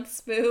favorite month,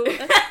 Spoo.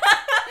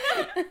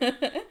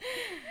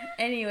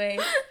 Anyway,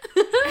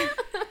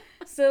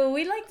 so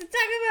we like to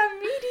talk about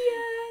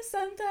media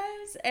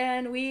sometimes,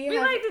 and we We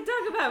have... like to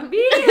talk about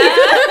media.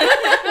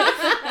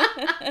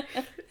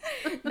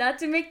 Not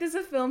to make this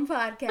a film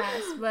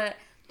podcast, but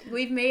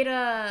we've made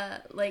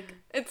a, like,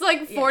 It's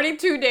like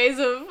 42 days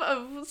of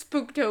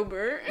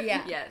Spooktober.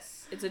 yeah.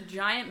 Yes, it's a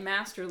giant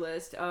master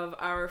list of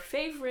our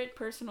favorite,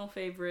 personal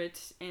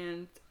favorites,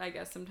 and I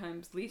guess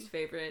sometimes least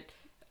favorite.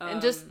 And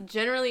just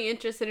generally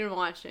interested in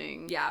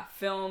watching. yeah,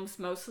 films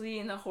mostly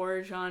in the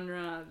horror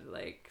genre.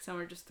 Like some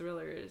are just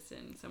thrillers,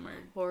 and some are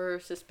Horror,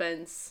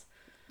 suspense.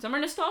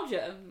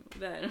 nostalgia.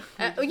 That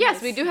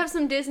Yes, we do have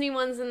some Disney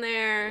ones in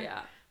there.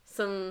 Yeah,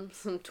 Some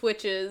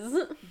Twitches.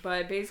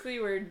 but basically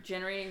we're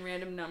generating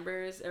random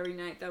numbers every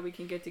night that we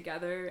can get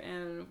together,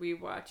 and we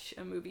watch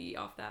a movie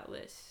off that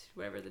list,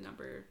 whatever the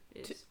number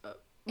is.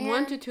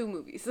 1 to 2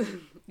 movies.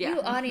 Yeah.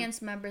 You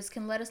audience members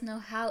can let us know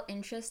how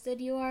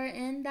interested you are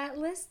in that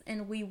list,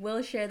 and we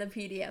will share the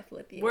PDF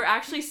with you. We're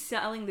actually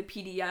selling the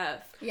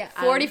PDF. Yeah.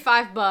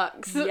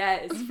 $45.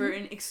 Yes, for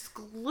an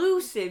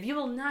exclusive. You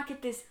will not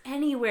get this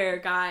anywhere,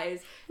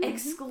 guys.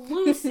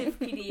 Exclusive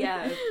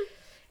PDF.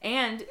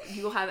 And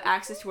you will have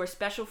access to our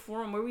special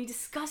forum where we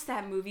discuss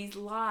that movies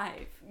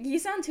live. You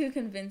sound too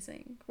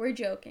convincing. We're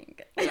joking.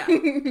 Yeah.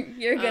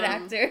 You're a good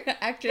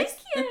actress.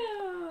 Thank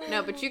you.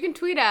 No, but you can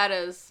tweet at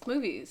us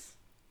movies.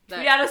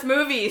 Tweet at us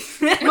movies.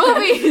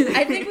 Movies!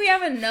 I think we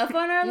have enough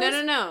on our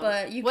list. No.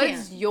 But you What can.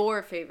 is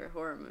your favorite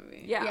horror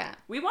movie? Yeah. Yeah.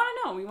 We want to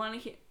know. We want to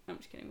hear. I'm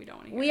just kidding. We don't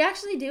want to hear. We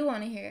actually do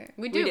want to hear.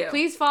 We do. do.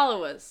 Please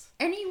follow us.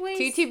 Anyways.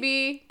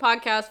 TTB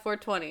Podcast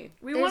 420.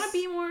 We There's- want to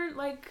be more,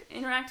 like,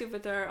 interactive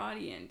with our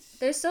audience.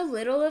 There's so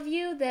little of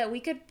you that we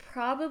could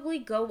probably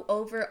go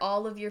over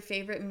all of your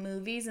favorite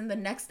movies in the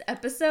next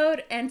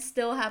episode and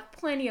still have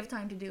plenty of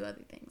time to do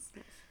other things.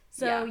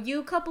 So Yeah.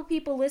 you couple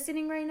people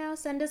listening right now,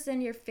 send us in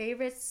your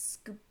favorite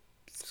Scooby-Doo.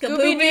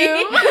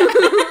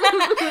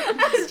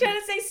 I was trying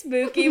to say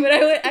spooky, but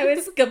I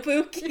was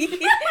skapooky.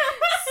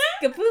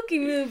 Skapooky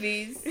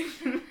movies.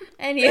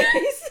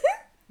 Anyways.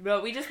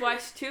 But we just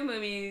watched 2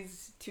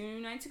 movies 2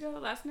 nights ago?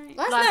 Last night?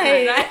 Last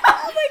night. night.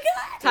 Oh my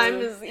god. Time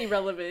is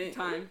irrelevant.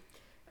 Time.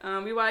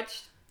 We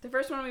watched... The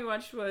first one we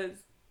watched was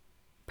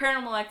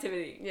Paranormal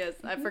Activity. Yes,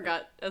 I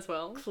forgot as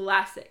well.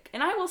 Classic.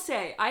 And I will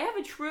say, I have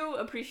a true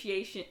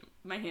appreciation...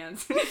 My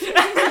hands.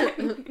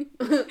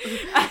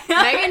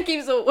 Megan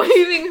keeps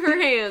waving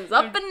her hands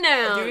up and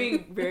down.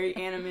 Doing very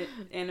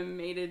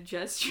animated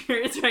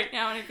gestures right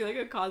now, and I feel like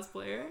a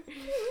cosplayer.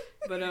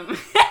 But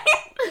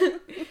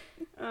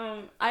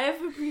I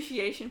have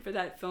appreciation for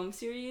that film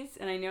series,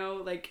 and I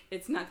know like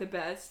it's not the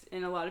best,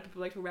 and a lot of people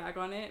like to rag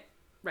on it,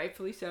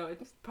 rightfully so.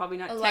 It's probably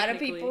not A lot of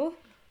technically, people.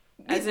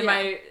 as in Yeah.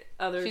 my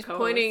other. She's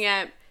co-hosts. pointing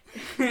at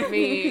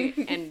me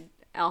and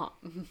Al.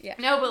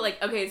 No, but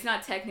like okay, it's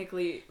not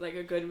technically like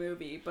a good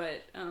movie,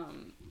 but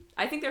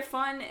I think they're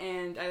fun,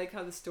 and I like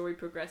how the story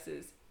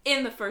progresses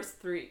in the first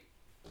 3.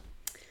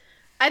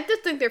 I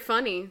just think they're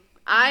funny.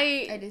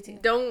 I do too.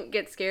 don't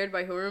get scared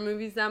by horror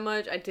movies that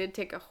much. I did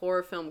take a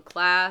horror film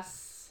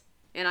class,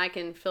 and I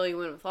can fill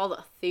you in with all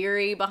the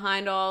theory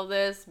behind all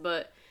this,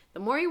 but the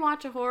more you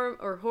watch a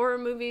horror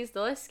movies,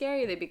 the less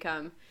scary they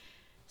become.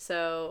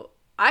 So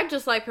I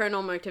just like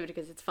Paranormal Activity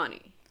because it's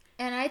funny.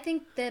 And I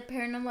think that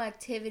Paranormal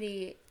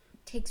Activity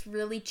takes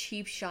really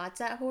cheap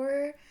shots at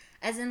horror.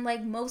 As in,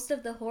 like, most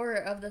of the horror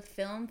of the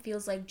film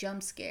feels like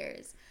jump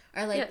scares.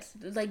 or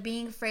like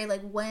being afraid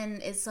like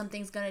when is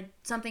something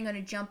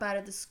gonna jump out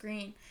of the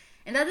screen,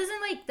 and that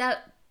doesn't like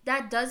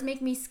that does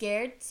make me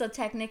scared. So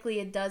technically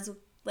it does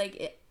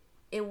like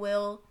it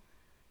will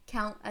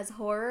count as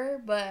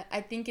horror, but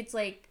I think it's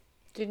like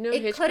Did you know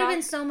it Hitchcock? could have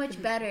been so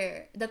much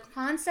better. The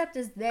concept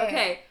is there.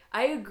 Okay,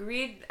 I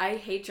agreed. I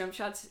hate jump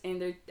shots,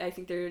 and I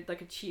think they're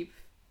like a cheap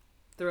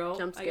thrill.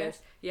 Jump I scares.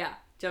 guess. Yeah.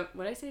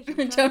 What did I say?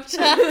 Jump shots.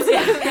 Yeah,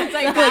 it's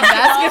like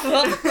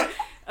basketball.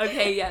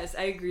 Okay, yes,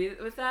 I agree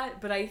with that,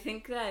 but I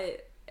think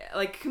that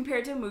like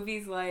compared to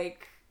movies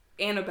like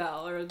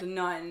Annabelle or The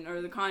Nun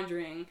or The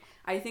Conjuring,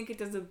 I think it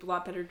does a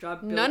lot better job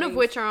building. None of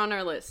which are on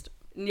our list.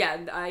 Yeah,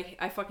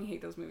 I fucking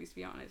hate those movies, to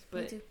be honest.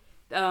 But Me too.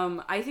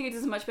 I think it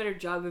does a much better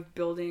job of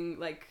building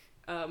like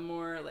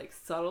more like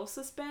subtle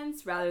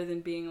suspense rather than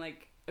being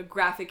like a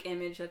graphic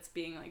image that's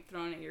being like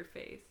thrown at your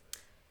face.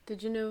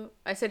 Did you know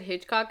I said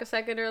Hitchcock a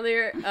second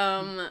earlier?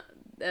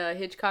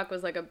 Hitchcock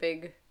was like a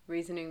big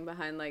reasoning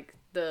behind like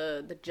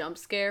the jump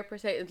scare per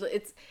se.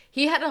 It's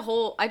he had a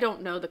whole, I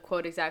don't know the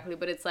quote exactly,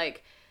 but it's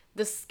like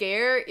the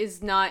scare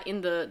is not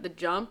in the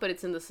jump, but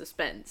it's in the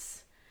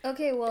suspense.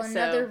 Okay, well, So-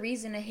 another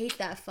reason to hate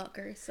that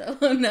fucker. So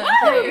no.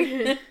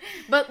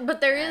 But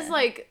there is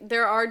like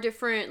there are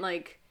different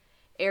like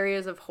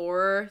areas of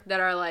horror that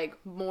are like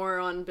more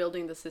on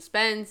building the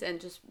suspense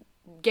and just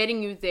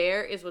getting you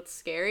there is what's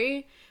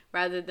scary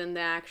rather than the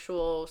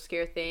actual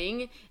scare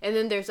thing. And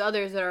then there's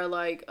others that are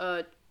like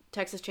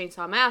Texas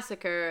Chainsaw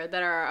Massacre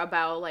that are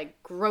about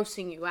like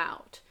grossing you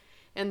out.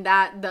 And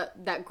that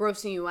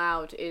grossing you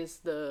out is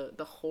the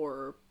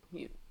horror,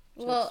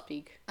 so to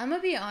speak. I'm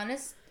gonna be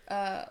honest.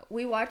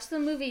 We watched the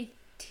movie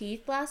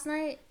Teeth last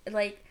night.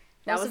 Like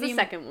That was the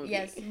second movie.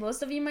 Yes,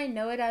 most of you might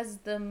know it as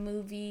the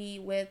movie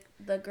with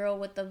the girl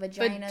with the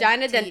vagina.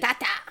 Vagina teeth.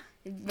 dentata.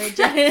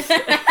 Vagina.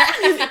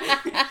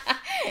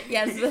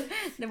 Yes,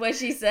 what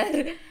she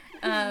said.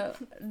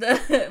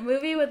 The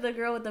movie with the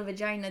girl with the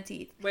vagina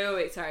teeth.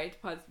 Wait, sorry,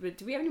 pause. But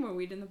do we have any more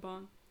weed in the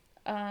bong?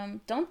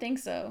 Don't think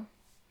so.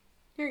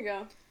 Here you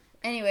go.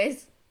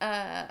 Anyways,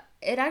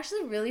 it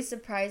actually really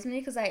surprised me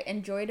because I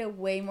enjoyed it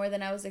way more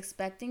than I was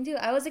expecting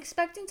to. I was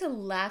expecting to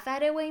laugh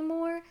at it way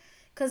more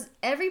because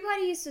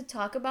everybody used to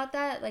talk about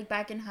that, like,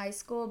 back in high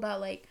school about,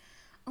 like,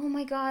 oh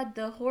my god,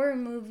 the horror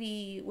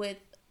movie with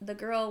the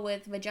girl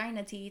with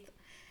vagina teeth.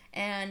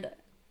 And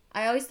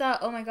I always thought,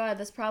 oh my god,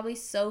 that's probably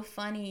so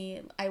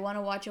funny. I want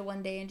to watch it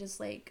one day and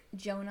just, like,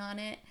 Joan on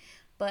it.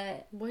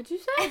 But... What'd you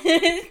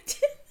say?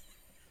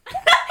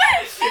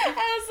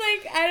 I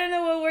was like, I don't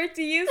know what word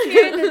to use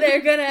here. That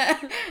they're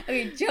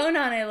gonna, Joan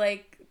on it,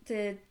 like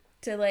to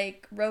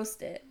like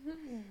roast it.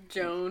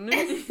 Joan.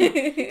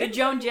 The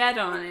Joan Jett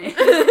on it.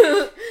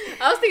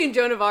 I was thinking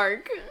Joan of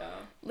Arc.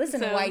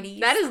 Listen, whitey.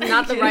 That is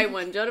not the right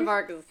one. Joan of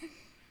Arc is.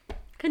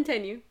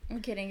 Continue.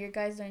 I'm kidding. Your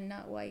guys are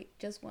not white.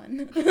 Just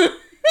one.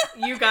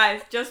 You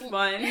guys, just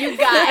one. You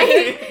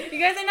guys. You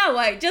guys are not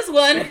white. Just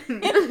one.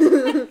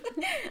 Okay.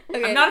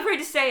 I'm not afraid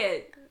to say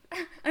it.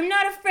 I'm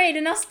not afraid,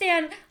 and I'll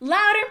stand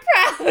loud and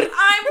proud.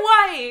 I'm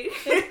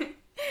white.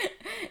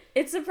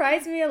 It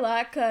surprised me a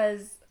lot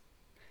because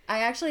I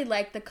actually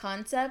liked the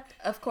concept.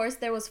 Of course,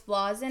 there was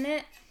flaws in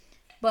it,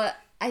 but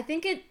I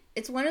think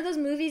it's one of those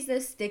movies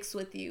that sticks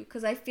with you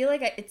because I feel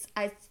like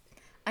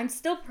I'm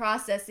still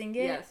processing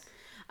it. Yes.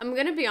 I'm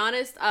gonna be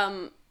honest.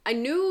 I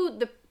knew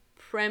the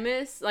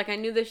premise, like I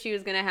knew that she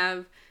was gonna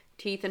have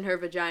teeth in her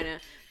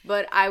vagina,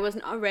 but I was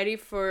not ready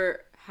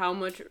for how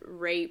much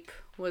rape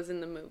was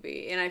in the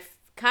movie, and I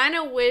kind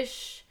of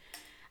wish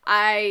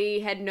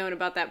I had known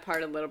about that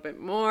part a little bit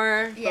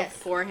more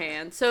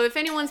beforehand. So if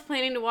anyone's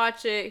planning to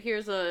watch it,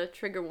 here's a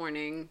trigger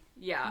warning.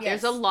 Yeah.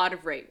 There's a lot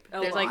of rape.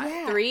 There's lot.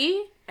 like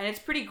 3, and it's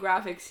pretty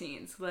graphic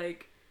scenes.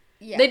 Like,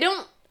 they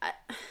don't.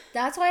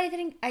 That's why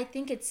I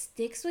think it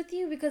sticks with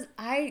you because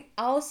I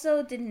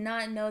also did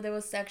not know there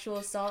was sexual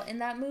assault in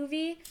that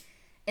movie,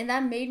 and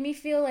that made me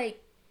feel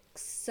like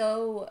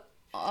so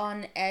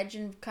on edge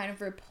and kind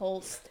of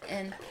repulsed.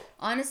 And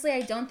honestly,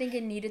 I don't think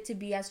it needed to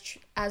be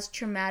as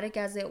traumatic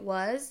as it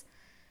was,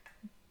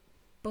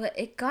 but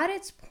it got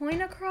its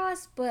point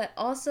across, but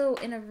also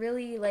in a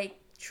really like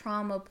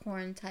trauma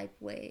porn type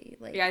way.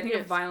 Like, yeah, I think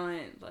a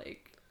violent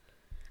like.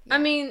 Yeah. I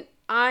mean,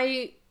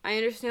 I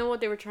understand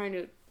what they were trying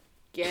to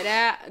get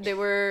at. They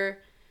were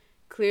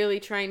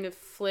clearly trying to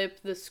flip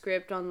the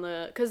script on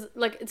the, because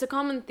like it's a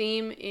common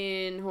theme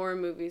in horror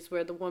movies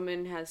where the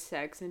woman has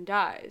sex and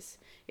dies.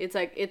 It's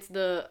like I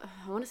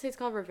want to say it's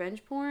called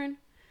revenge porn,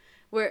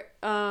 where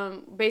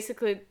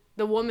basically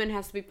the woman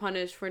has to be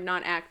punished for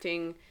not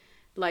acting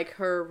like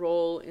her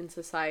role in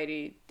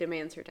society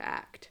demands her to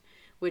act,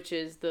 which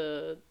is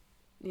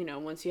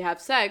once you have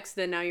sex,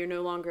 then now you're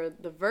no longer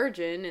the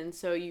virgin, and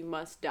so you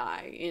must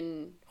die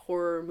in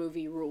horror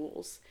movie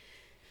rules.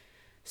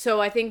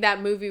 So I think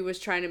that movie was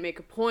trying to make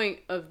a point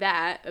of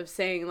that, of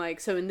saying, like,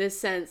 so in this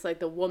sense, like,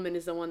 the woman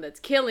is the one that's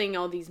killing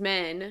all these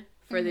men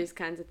for these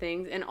kinds of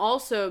things. And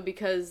also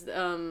because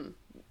I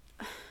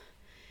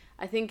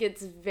think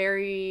it's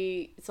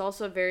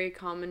also a very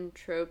common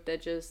trope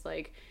that just,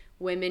 like,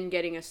 women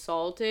getting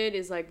assaulted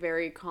is like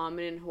very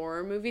common in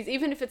horror movies,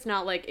 even if it's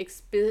not like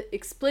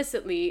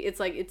explicitly, it's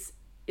like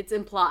it's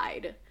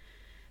implied.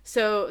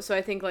 So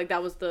I think like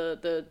that was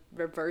the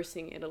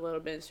reversing it a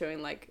little bit and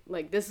showing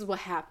like this is what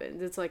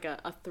happens. It's like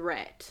a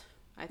threat,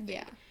 I think.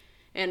 Yeah.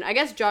 And I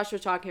guess Josh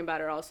was talking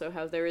about it also,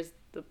 how there is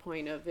the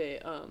point of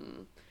it.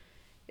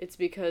 It's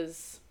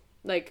because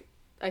like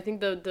I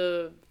think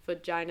the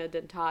vagina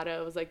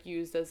dentata was like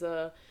used as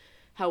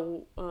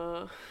how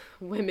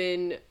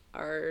women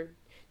are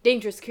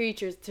dangerous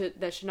creatures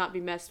that should not be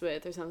messed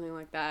with or something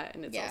like that,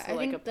 and it's also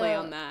like a play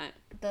on that.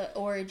 The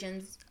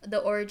origins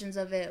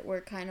of it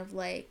were kind of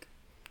like,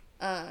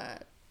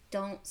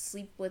 don't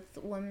sleep with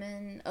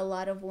a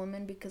lot of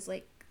women because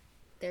like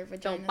their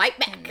vaginas don't bite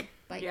back. Can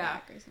bite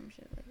back or some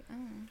shit. Like, I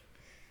don't know.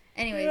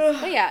 Anyways,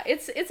 but yeah,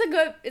 it's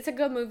a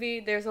good movie.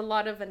 There's a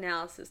lot of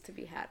analysis to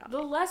be had on it.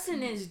 The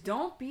lesson is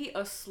don't be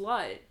a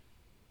slut.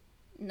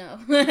 No.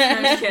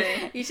 I'm just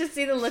kidding. You should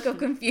see the look of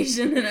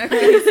confusion in our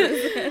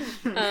faces.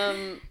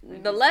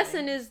 The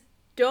lesson is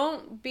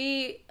don't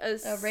be a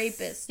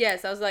rapist.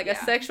 Yes, I was like a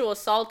sexual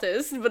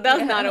assaultist, but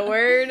that's not a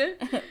word.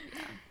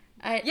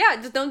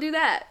 Just don't do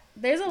that.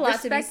 There's a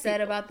lot to be said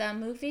about that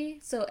movie.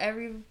 So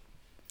every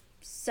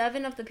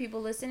 7 of the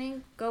people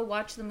listening, go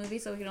watch the movie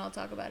so we can all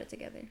talk about it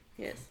together.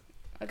 Yes.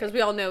 Because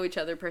we all know each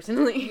other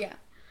personally. Yeah.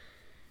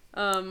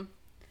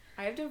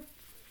 I have to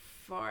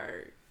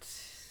fart.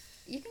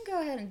 You can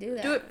go ahead and do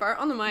that. Do it, fart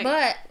on the mic.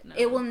 But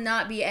it will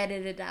not be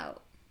edited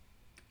out.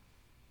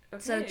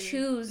 Okay. So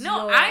choose.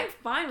 No, I'm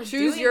fine with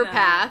choose doing your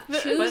that.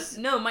 path. But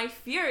no, my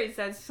fear is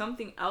that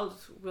something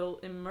else will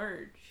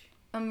emerge.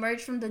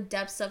 Emerge from the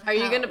depths of hell. Are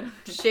you gonna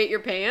shit your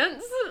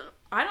pants?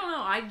 I don't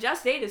know. I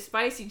just ate a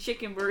spicy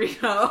chicken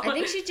burrito. I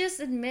think she just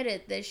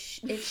admitted that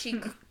if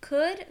she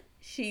could,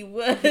 she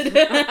would.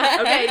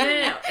 Okay,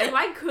 no. If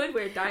I could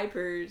wear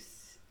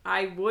diapers,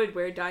 I would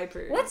wear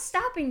diapers. What's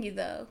stopping you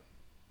though?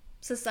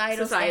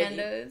 Society.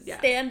 Standards. Yeah.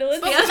 Standards.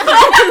 Sorry,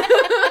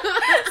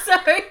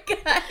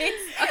 guys.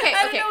 Okay. I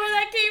don't know where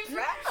that came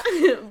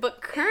from.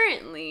 But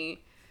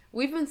currently,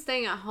 we've been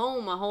staying at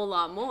home a whole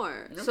lot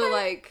more. Okay. So,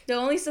 like... The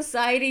only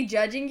society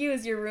judging you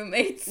is your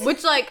roommates.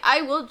 Which, like,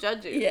 I will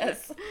judge you.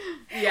 Yes.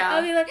 Yeah.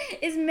 I'll be like,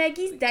 is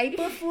Maggie's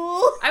diaper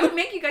full? I would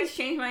make you guys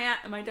change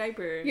my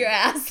diaper. Your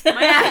ass.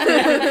 My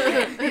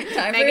ass.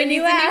 Megan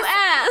needs a new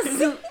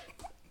ass.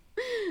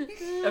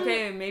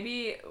 Okay,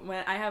 maybe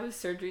when I have a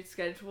surgery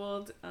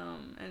scheduled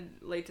in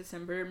late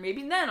December,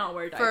 maybe then I'll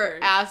wear diapers. For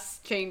ass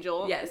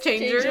changer. Yes.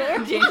 Changer.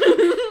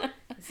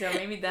 So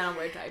maybe then I'll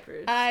wear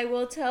diapers. I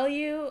will tell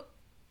you,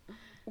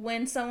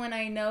 when someone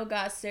I know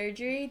got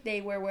surgery,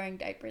 they were wearing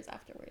diapers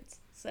afterwards.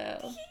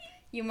 So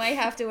you might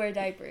have to wear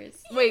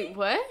diapers. Wait,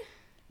 what?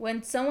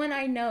 When someone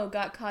I know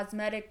got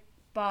cosmetic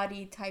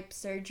body type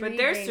surgery, but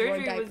their they surgery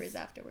wore diapers was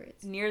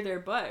afterwards. Near their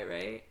butt,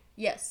 right?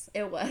 Yes,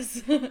 it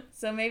was.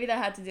 So maybe that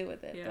had to do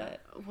with it. Yeah.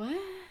 But what?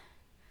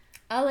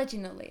 I'll let you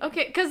know later.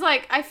 Okay, because,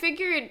 like, I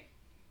figured...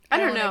 I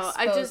don't know.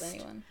 I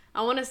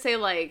want to say,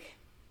 like...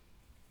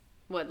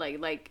 What,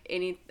 like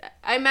any...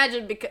 I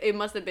imagine it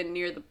must have been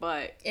near the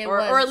butt.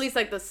 Or at least,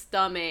 like, the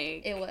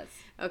stomach. It was.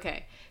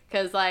 Okay.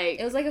 Because, like...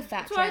 It was like a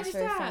fat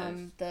transfer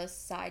from the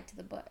side to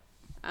the butt.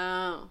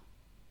 Oh.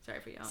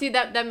 Sorry for yelling. See,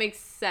 that makes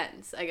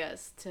sense, I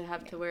guess, to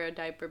have to wear a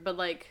diaper. But,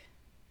 like,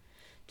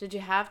 did you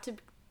have to...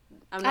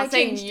 I'm not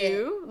saying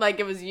you, like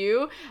it was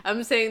you.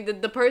 I'm saying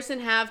that the person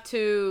have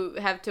to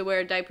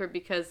wear a diaper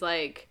because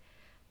like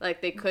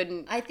they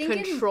couldn't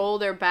control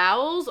their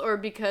bowels, or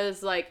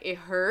because like it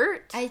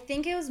hurt. I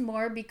think it was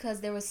more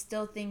because there was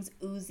still things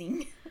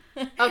oozing.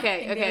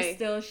 Okay.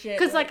 Still shit.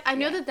 Because like I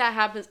know that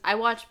happens. I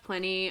watch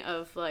plenty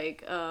of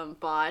like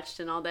Botched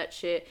and all that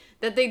shit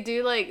that they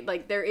do.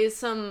 Like there is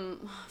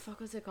some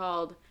what's it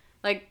called?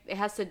 Like it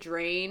has to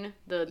drain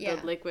the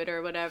liquid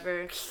or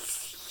whatever.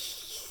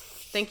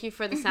 Thank you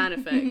for the sound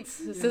effects.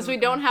 Since we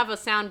don't have a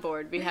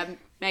soundboard, we have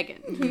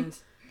Megan.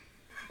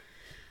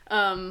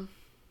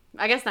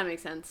 I guess that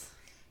makes sense.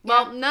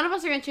 Well, none of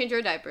us are gonna change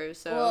her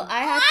diapers, so. Well,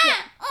 I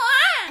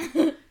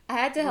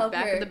had to help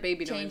her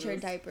change her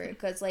diaper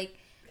because, like,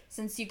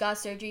 since you got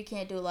surgery, you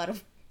can't do a lot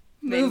of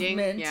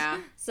movement. Yeah.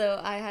 So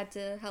I had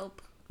to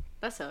help.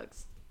 That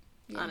sucks,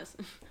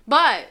 honestly.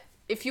 But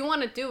if you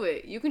want to do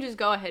it, you can just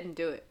go ahead and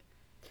do it.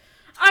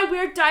 I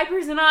wear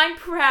diapers and I'm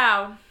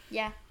proud.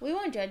 Yeah, we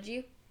won't judge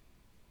you.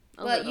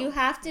 But you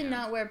have to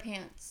not wear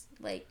pants.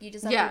 Like, you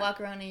just have to walk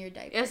around in your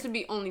diaper. It has to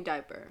be only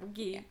diaper.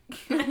 Yeah.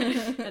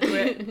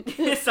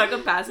 Suck a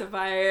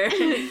pacifier.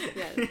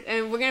 Yeah.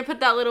 And we're going to put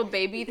that little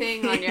baby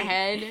thing on your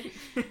head.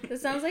 It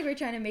sounds like we're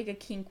trying to make a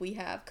kink we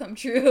have come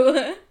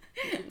true.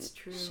 It's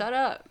true. Shut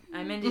up.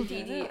 I'm into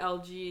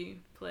DDLG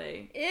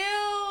play.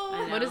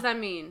 Ew. What does that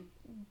mean?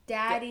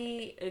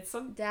 Daddy. It's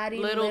some daddy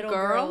little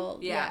girl?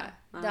 Yeah.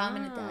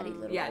 Dominant daddy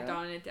little girl. Yeah,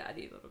 dominant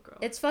daddy little girl.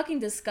 It's fucking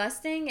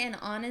disgusting, and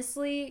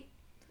honestly,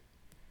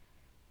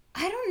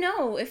 I don't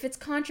know if it's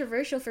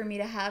controversial for me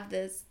to have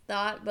this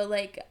thought, but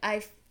like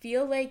I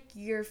feel like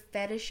you're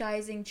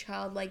fetishizing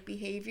childlike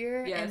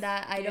behavior, and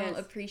that I don't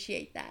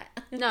appreciate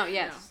that. No,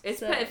 yes.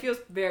 It feels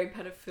very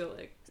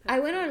pedophilic. I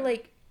went on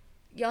like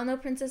y'all know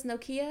Princess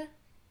Nokia?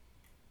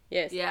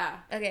 Yes. Yeah.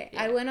 Okay,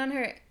 Yeah. I went on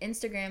her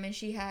Instagram and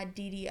she had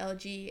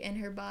DDLG in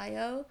her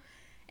bio,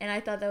 and I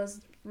thought that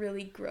was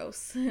really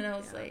gross. And I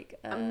was like,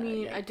 I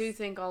mean, I do yikes.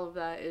 think all of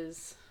that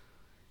is,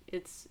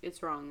 it's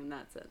wrong in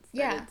that sense. That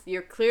Yeah.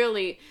 you're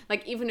clearly,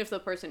 like, even if the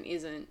person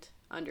isn't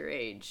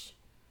underage,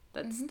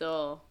 that's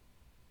still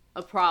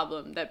a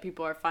problem that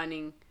people are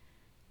finding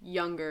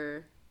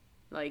younger,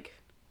 like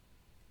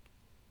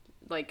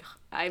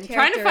I'm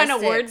trying to find a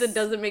word that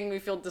doesn't make me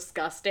feel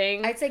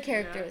disgusting. I'd say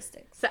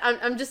characteristics. So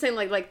I'm just saying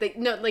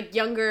like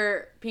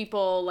younger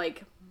people,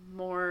 like,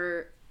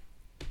 more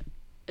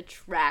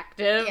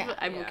attractive. Yeah.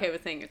 I'm Yeah. okay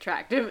with saying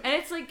attractive. And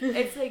it's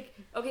like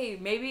okay,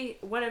 maybe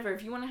whatever,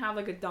 if you want to have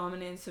like a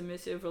dominant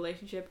submissive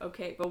relationship,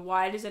 okay, but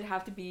why does it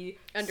have to be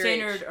Underage.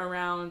 centered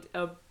around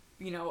a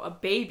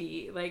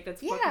baby? Like,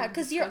 that's Yeah, fucking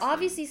because you're disgusting.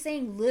 obviously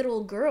saying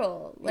little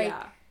girl. Like,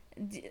 yeah.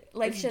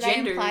 like It's should I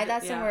gendered, imply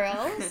that yeah. somewhere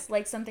else?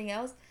 Like something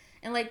else?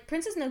 And like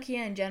Princess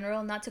Nokia in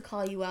general, not to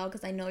call you out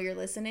because I know you're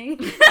listening.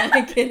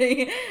 I'm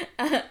kidding.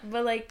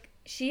 But like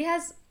she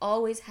has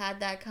always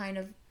had that kind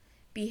of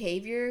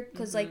behavior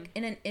because like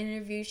in an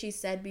interview she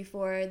said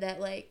before that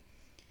like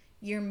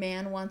your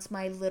man wants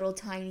my little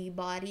tiny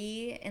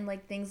body and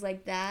like things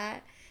like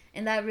that,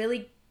 and that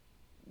really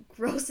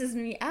grosses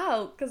me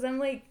out because I'm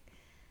like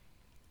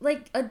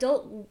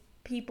adult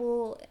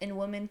people and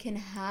women can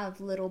have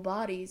little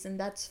bodies and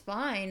that's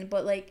fine,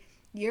 but like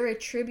you're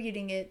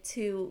attributing it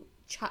to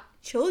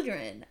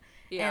children.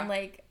 Yeah. And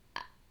like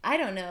I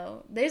don't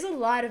know, there's a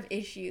lot of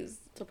issues.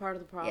 It's a part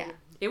of the problem. Yeah.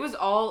 It was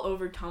all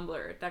over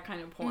Tumblr, that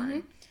kind of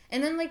porn.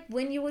 And then like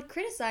when you would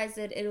criticize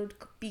it, it would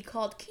be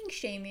called kink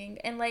shaming,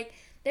 and like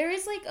there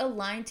is like a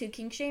line to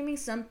kink shaming.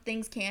 Some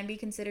things can be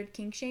considered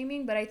kink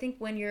shaming, but I think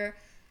when you're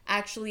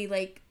actually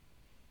like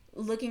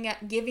looking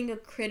at giving a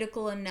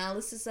critical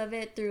analysis of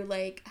it through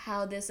like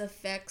how this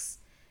affects,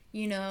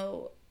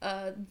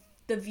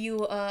 the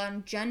view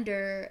on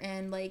gender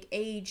and like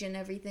age and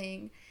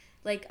everything,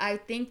 like I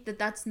think that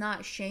that's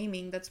not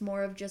shaming. That's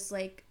more of just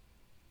like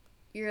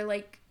you're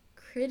like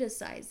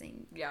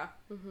criticizing. Yeah.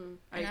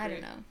 And I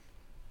don't know.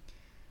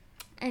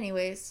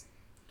 Anyways,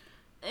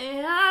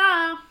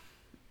 Yeah.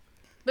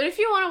 But if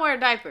you want to wear a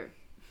diaper,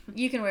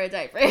 you can wear a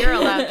diaper. you're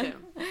allowed to.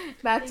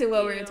 Back to Thank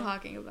what we you. were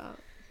talking about.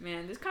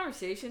 Man, this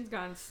conversation's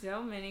gone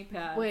so many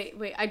paths. Wait.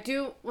 I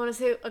do want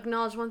to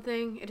acknowledge one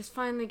thing. It is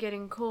finally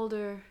getting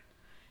colder,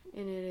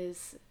 and it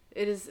is.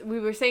 We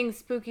were saying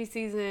spooky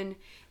season,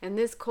 and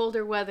this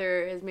colder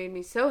weather has made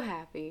me so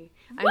happy.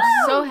 I'm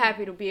so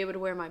happy to be able to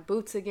wear my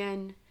boots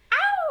again.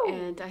 Ow!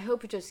 And I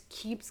hope it just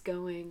keeps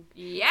going.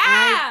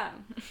 Yeah!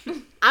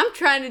 I'm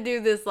trying to do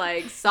this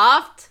like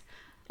soft,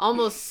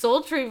 almost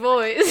sultry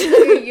voice.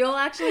 You'll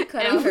actually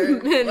cut out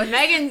and, her. and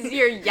Megan's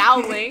here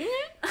yowling.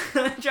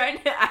 I'm trying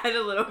to add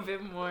a little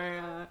bit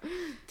more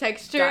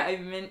Texture.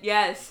 diamond.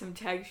 Yes, some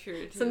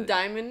texture. To Some it.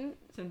 diamond.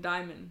 Some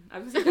diamond. I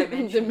was saying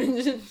dimension.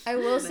 Dimension. I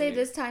will say Like-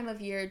 this time of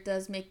year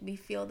does make me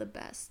feel the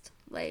best.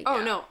 Like,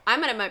 Oh no,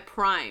 I'm at my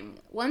prime.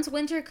 once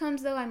winter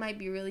comes though, I might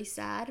be really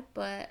sad,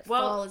 but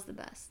Well, fall is the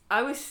best.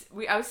 I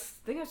think I was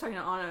talking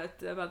to Anna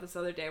about this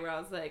other day where I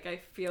was like, I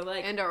feel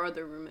like And our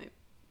other roommate.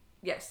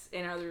 yes,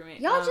 and our other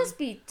roommate. Y'all just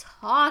be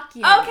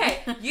talking.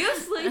 Okay, you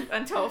sleep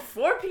until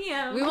 4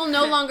 p.m. We will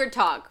no longer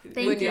talk Thank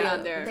when you. you're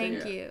not there.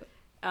 Thank you.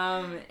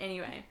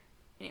 Anyway.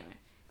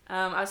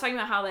 I was talking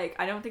about how like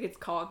I don't think it's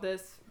called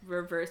this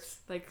reverse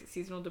like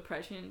seasonal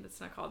depression. It's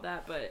not called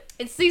that, but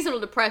It's seasonal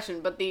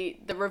depression, but the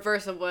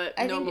reverse of what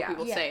I think, normal yeah,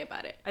 people yeah. say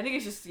about it. I think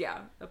it's just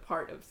a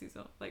part of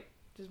seasonal, like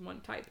just one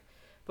type.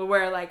 But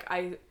where like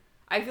I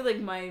feel like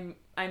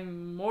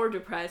I'm more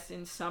depressed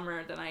in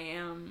summer than I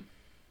am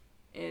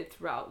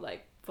throughout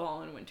like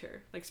fall and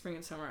winter. Like spring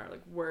and summer are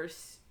like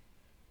worse.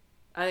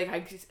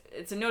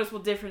 It's a noticeable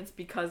difference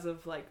because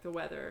of like the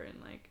weather and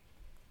like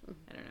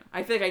I don't know.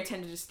 I feel like I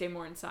tend to just stay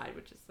more inside,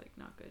 which is like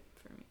not good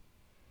for me.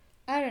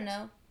 I don't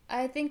know.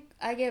 I think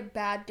I get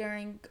bad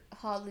during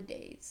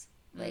holidays.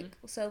 Like,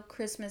 so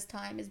Christmas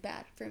time is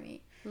bad for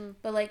me.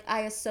 But, like,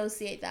 I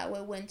associate that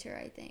with winter,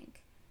 I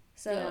think.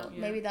 So, Yeah.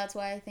 maybe that's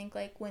why I think,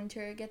 like,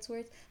 winter gets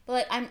worse.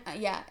 But,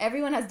 like,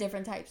 everyone has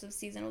different types of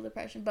seasonal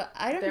depression. But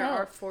I don't There know.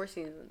 are 4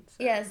 seasons.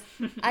 So. Yes.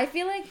 I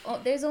feel like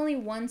there's only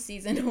one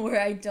season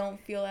where I don't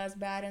feel as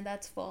bad, and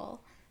that's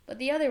fall. But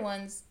the other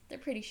ones, they're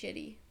pretty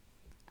shitty.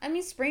 I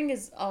mean, spring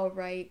is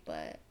alright,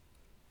 but...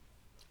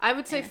 I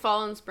would say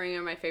fall and spring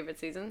are my favorite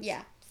seasons.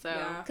 Yeah. So.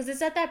 Yeah. Because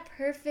it's at that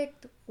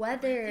perfect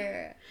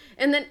weather.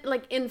 And then,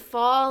 like, in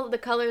fall, the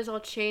colors all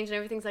change and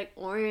everything's, like,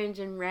 orange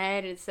and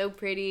red and it's so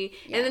pretty.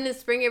 Yeah. And then in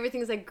spring,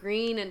 everything's, like,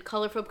 green and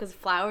colorful because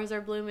flowers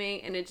are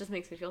blooming and it just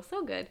makes me feel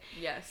so good.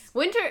 Yes.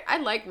 Winter, I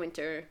like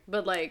winter,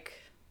 but, like,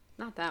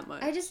 not that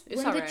much. It's it's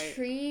when the alright.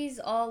 trees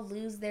all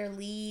lose their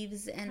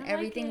leaves and I like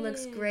everything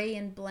looks it. gray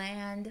and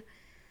bland.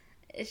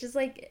 It's just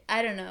like,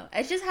 I don't know.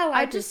 It's just how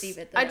I perceive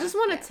it, though. I just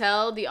want to Yeah.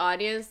 tell the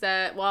audience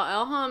that while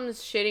Elham's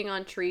shitting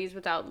on trees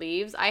without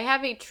leaves, I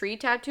have a tree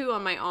tattoo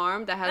on my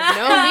arm that has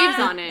no leaves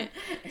on it.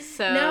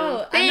 So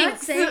No,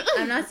 thanks.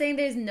 I'm not saying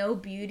there's no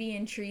beauty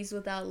in trees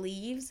without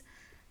leaves.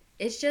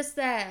 It's just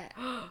that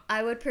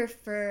I would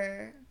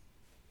prefer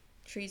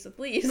trees with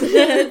leaves.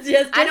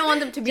 just, I don't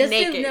want them to be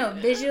naked.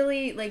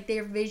 Visually, like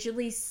they're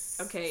visually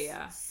okay,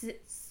 yeah.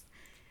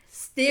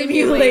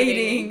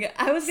 Stimulating.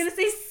 I was gonna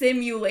say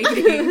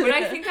simulating. But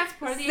I think that's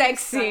part of the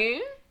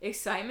sexy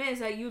excitement is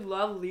that you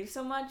love leaves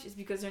so much is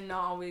because they're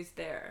not always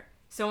there.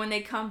 So when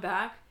they come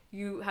back,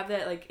 you have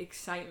that like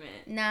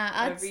excitement. Nah,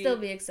 I'd still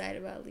be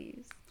excited about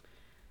leaves.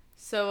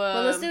 So,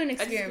 but let's do an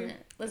experiment.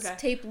 Let's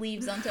tape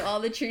leaves onto all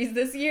the trees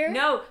this year.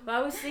 No, but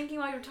I was thinking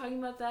while you were talking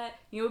about that,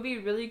 you know, it would be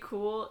really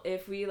cool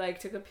if we like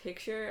took a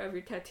picture of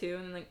your tattoo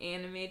and like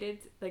animated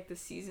like the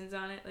seasons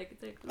on it. Like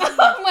it's like.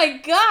 Oh my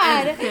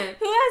god! Who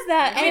has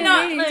that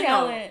animating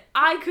talent?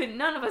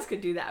 None of us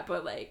could do that,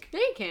 but like. Yeah,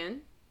 you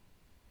can.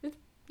 It's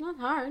not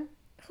hard.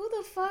 Who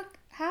the fuck?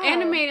 How?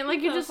 Animating,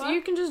 like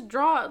you can just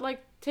draw,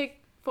 like take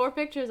 4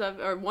 pictures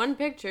or 1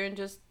 picture and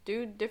just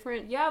do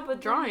different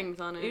drawings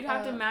on it. You'd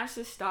have to match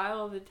the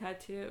style of the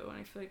tattoo, and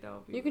I feel like that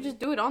would be. You could just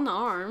do it on the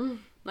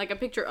arm, like a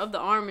picture of the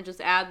arm, and just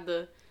add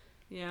the.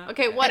 Yeah.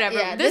 Okay, whatever.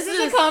 Yeah, this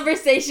is a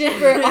conversation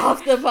for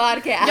off the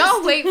podcast.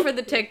 Y'all wait for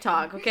the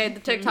TikTok. Okay,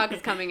 the TikTok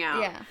is coming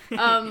out.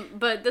 Yeah.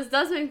 But this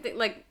doesn't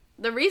like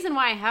the reason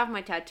why I have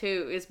my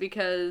tattoo is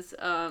because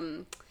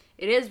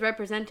it is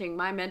representing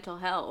my mental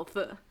health.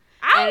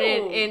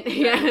 Ow!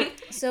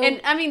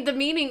 And I mean the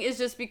meaning is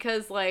just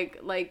because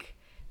like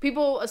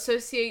people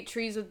associate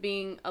trees with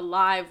being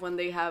alive when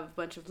they have a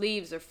bunch of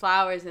leaves or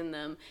flowers in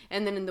them,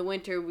 and then in the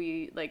winter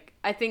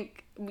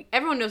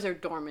everyone knows they're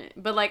dormant,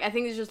 but like I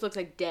think it just looks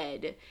like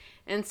dead.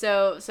 And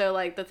so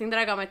like the thing that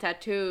I got my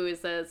tattoo is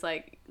that it's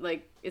like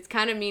it's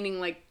kind of meaning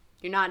like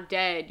you're not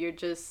dead, you're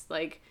just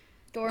like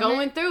dormant?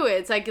 Going through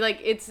it. It's like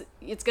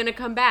it's gonna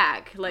come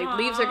back, like Aww.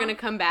 Leaves are gonna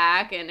come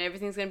back and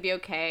everything's gonna be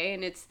okay,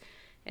 and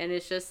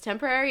it's just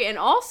temporary. And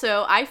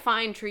also, I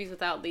find trees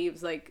without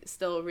leaves, like,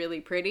 still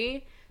really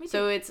pretty.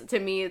 So to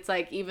me, it's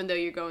like, even though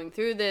you're going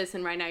through this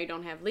and right now you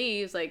don't have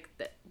leaves, like,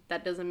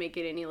 that doesn't make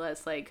it any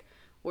less, like,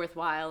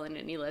 worthwhile and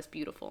any less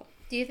beautiful.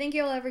 Do you think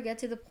you'll ever get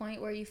to the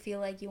point where you feel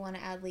like you want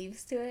to add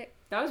leaves to it?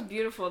 That was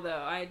beautiful,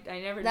 though. I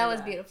never did that. That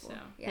was beautiful. So.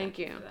 Yeah. Thank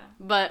you.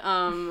 But,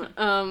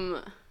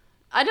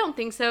 I don't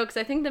think so, because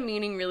I think the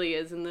meaning really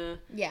is in the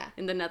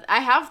nothing.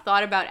 I have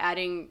thought about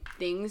adding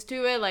things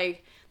to it,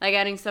 like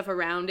adding stuff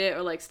around it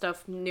or like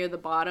stuff near the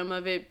bottom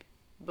of it,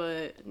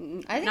 but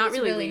I think not it's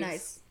really really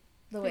nice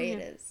the way it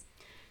is.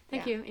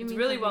 Thank you. It's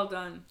really well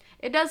done.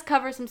 It does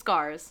cover some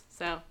scars,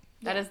 so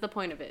that is the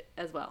point of it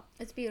as well.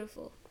 It's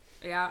beautiful.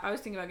 Yeah, I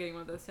was thinking about getting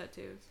one of those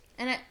tattoos.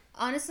 And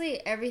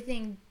honestly,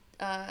 everything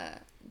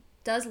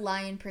does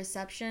lie in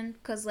perception,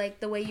 because like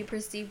the way you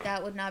perceived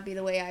that would not be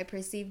the way I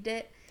perceived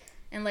it.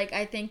 And like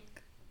I think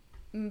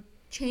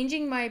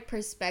changing my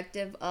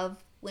perspective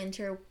of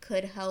winter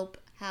could help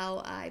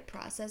how I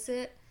process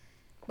it.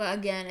 But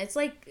again, it's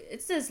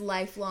this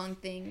lifelong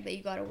thing that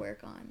you gotta work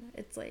on.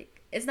 It's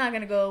like, it's not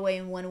gonna go away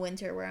in one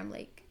winter where I'm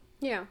like,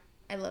 yeah,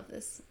 I love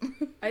this.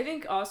 I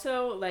think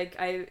also, like,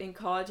 in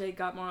college I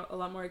got a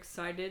lot more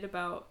excited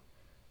about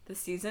the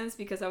seasons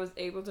because I was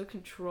able to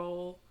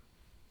control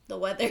the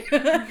weather.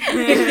 When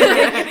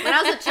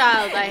I was a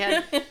child, I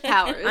had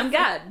powers. I'm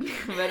God.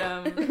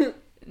 But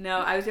no,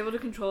 I was able to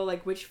control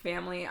like which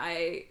family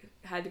I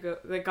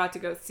got to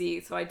go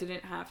see, so I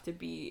didn't have to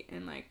be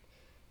in like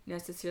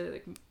necessarily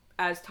like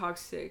as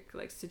toxic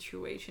like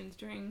situations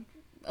during.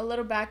 A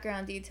little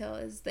background detail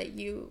is that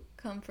you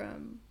come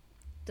from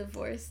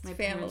divorced family.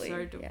 My parents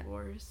are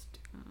divorced.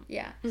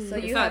 Yeah, so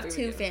you have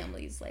 2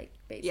 families, like,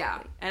 basically.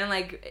 Yeah, and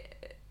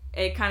like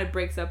it kind of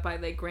breaks up by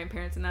like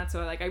grandparents and that,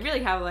 so like I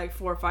really have like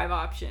 4 or 5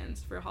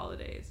 options for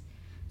holidays,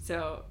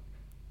 so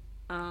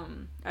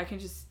I can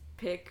just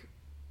pick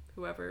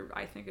whoever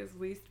I think is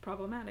least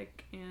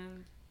problematic.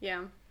 And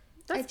yeah,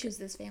 I choose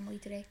this family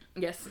today.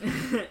 Yes.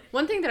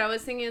 One thing that I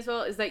was thinking as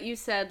well is that you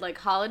said like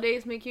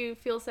holidays make you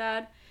feel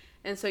sad,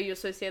 and so you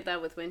associate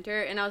that with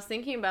winter. And I was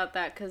thinking about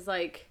that because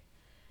like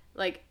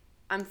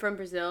I'm from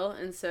Brazil,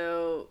 and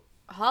so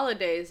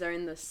holidays are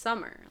in the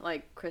summer,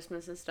 like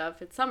Christmas and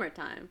stuff. It's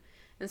summertime,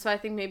 and so I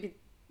think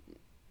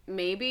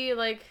maybe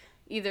like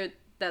either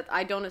that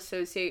I don't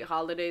associate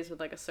holidays with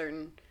like a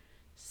certain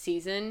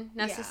season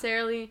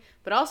necessarily,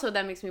 but also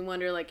that makes me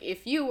wonder, like,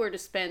 if you were to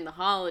spend the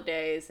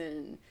holidays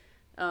in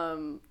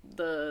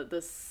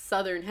the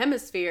southern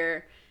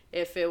hemisphere,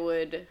 if it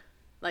would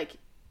like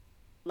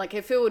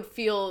if it would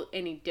feel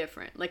any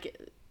different,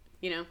 like,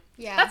 you know.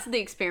 Yeah, that's the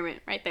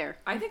experiment right there.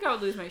 I think I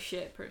would lose my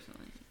shit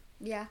personally.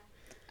 Yeah,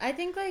 I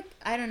think, like,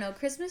 I don't know,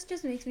 Christmas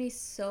just makes me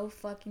so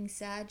fucking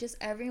sad, just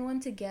everyone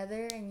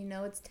together, and you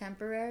know it's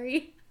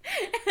temporary.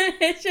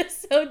 It's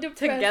just so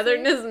depressing.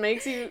 Togetherness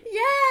makes you...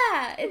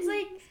 Yeah!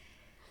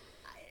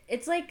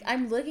 It's like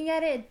I'm looking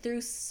at it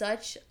through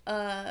such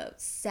a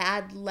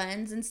sad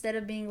lens instead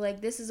of being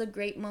like, this is a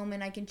great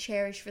moment I can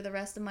cherish for the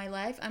rest of my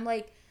life. I'm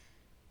like...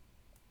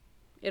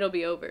 It'll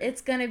be over.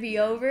 It's gonna be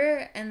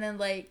over, and then,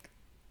 like,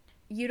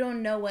 you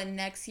don't know what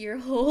next year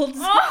holds.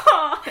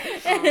 Oh!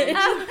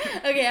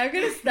 Okay, I'm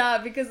gonna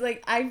stop because,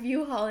 like, I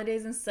view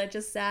holidays in such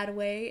a sad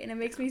way, and it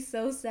makes me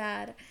so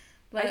sad.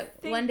 But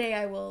one day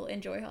I will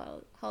enjoy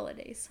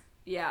holidays.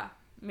 Yeah.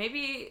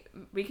 Maybe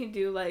we can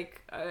do,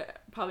 like,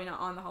 probably not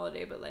on the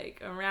holiday, but,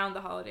 like, around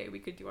the holiday, we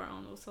could do our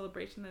own little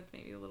celebration that's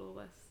maybe a little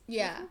less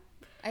Yeah. cheerful.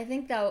 I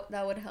think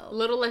that would help. A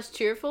little less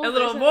cheerful? A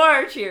little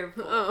more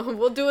cheerful. Oh,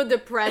 we'll do a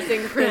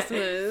depressing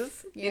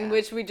Christmas in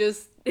which we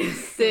just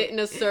sit in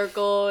a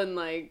circle and,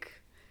 like,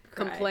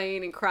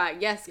 complain and cry.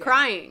 Yes,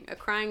 crying. A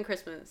crying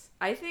Christmas.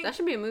 I think that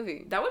should be a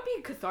movie. That would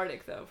be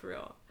cathartic, though, for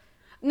real.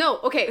 No,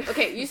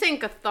 okay. You saying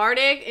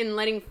cathartic and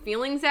letting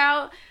feelings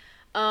out?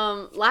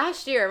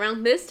 Last year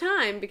around this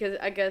time, because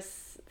I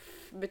guess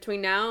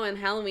between now and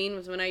Halloween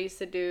was when I used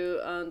to do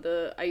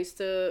I used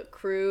to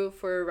crew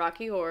for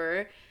Rocky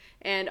Horror,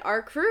 and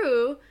our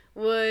crew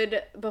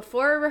would,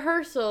 before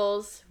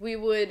rehearsals, we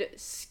would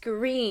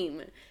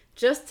scream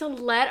just to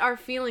let our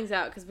feelings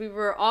out because we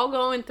were all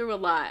going through a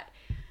lot.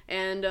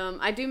 And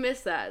I do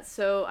miss that,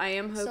 so I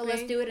am hoping. So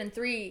let's do it in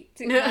 3.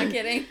 No, I'm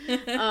kidding.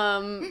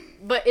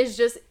 But it's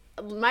just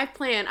my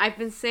plan. I've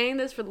been saying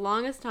this for the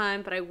longest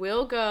time, but I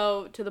will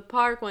go to the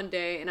park one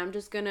day, and I'm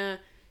just gonna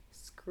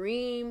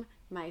scream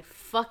my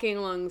fucking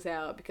lungs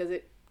out because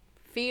it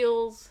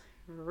feels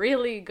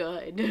really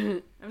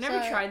good. I've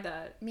never tried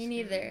that. Me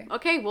neither.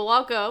 Okay, well,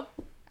 I'll go.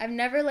 I've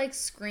never, like,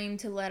 screamed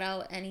to let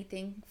out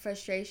anything,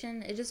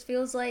 frustration. It just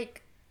feels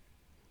like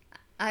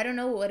I don't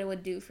know what it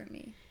would do for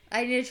me.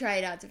 I need to try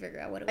it out to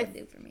figure out what it would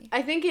do for me.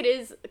 I think it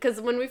is,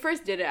 because when we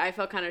first did it, I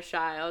felt kind of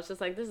shy. I was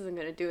just like, this isn't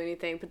going to do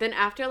anything. But then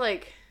after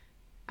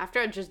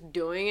just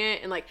doing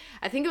it, and, like,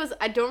 I think it was,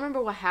 I don't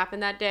remember what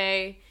happened that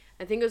day.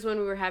 I think it was when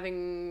we were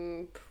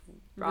having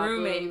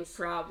roommate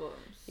problems.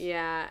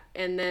 Yeah,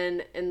 and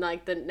then,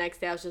 like, the next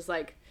day I was just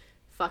like,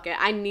 fuck it,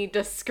 I need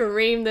to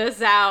scream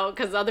this out,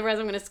 because otherwise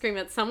I'm going to scream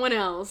at someone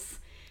else.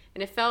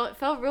 And it felt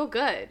real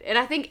good. And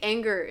I think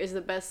anger is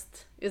the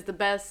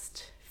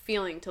best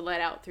feeling to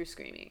let out through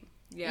screaming.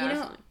 Yeah. You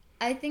know,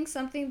 I think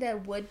something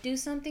that would do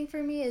something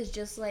for me is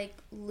just, like,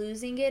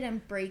 losing it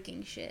and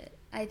breaking shit.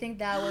 I think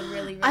that would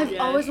really I've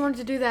always wanted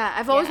to do that.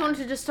 I've always wanted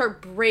to just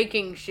start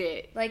breaking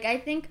shit. Like,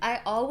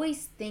 I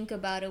always think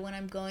about it when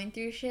I'm going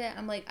through shit.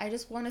 I'm like, I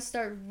just want to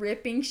start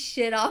ripping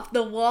shit off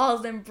the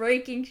walls and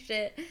breaking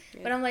shit. Yeah.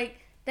 But I'm like,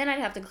 then I'd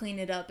have to clean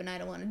it up, and I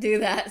don't want to do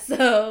that,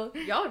 so...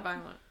 Y'all are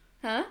violent.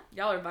 Huh?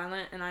 Y'all are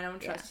violent, and I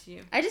don't trust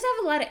you. I just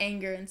have a lot of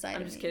anger inside of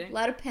me. I'm just kidding. A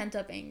lot of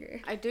pent-up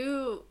anger. I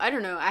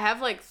don't know. I have,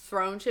 like,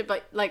 thrown shit,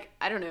 but, like,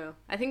 I don't know.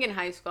 I think in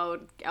high school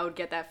I would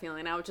get that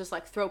feeling. I would just,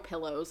 like, throw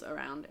pillows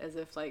around as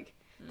if, like...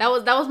 That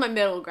was my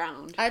middle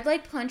ground. I'd,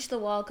 like, punch the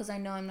wall because I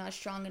know I'm not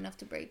strong enough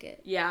to break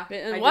it. Yeah.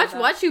 And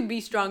watch you be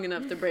strong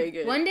enough to break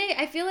it. One day,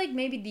 I feel like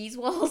maybe these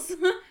walls...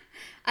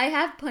 I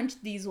have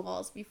punched these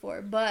walls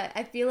before, but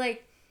I feel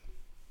like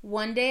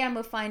one day I'm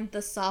going to find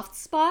the soft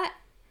spot,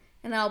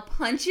 and I'll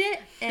punch it,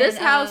 and this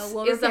house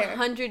we'll is repair.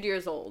 100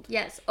 years old.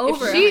 Yes,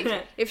 over.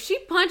 If she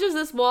punches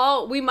this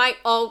wall, we might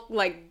all,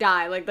 like,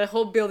 die. Like, the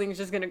whole building is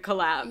just going to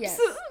collapse. Yes.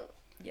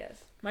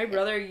 Yes. My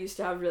brother used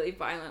to have really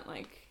violent,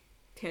 like,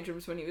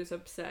 tantrums when he was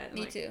upset.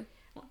 Me like, too.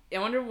 I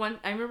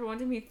remember one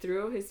time he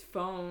threw his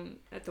phone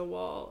at the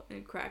wall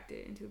and cracked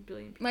it into a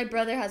billion pieces. My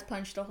brother has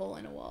punched a hole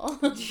in a wall.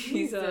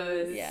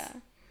 Jesus. Yeah.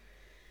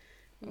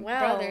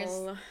 Well,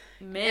 brothers.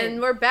 Men.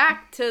 And we're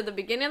back to the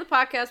beginning of the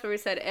podcast where we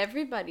said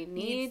everybody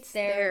needs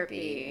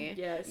therapy.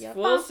 Yes. Yep.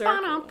 Full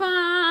circle.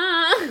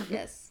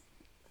 Yes.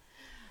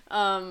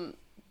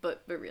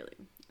 But really.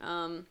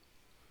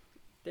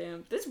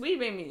 Damn. This weed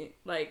made me,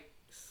 like,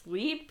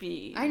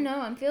 sleepy. I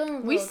know. I'm feeling a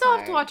little We still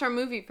have to tired. watch our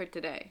movie for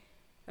today.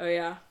 Oh,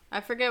 yeah. I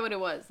forget what it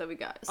was that we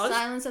got.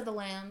 Silence of the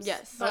Lambs.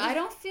 Yes. But I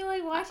don't feel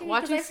like watching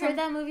it because I've heard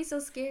that movie's so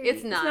scary.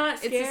 It's not.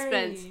 It's scary.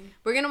 suspense.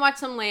 We're going to watch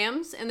some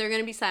lambs, and they're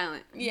going to be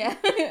silent. Yeah.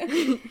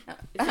 It's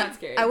not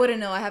scary. I wouldn't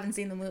know. I haven't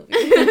seen the movie.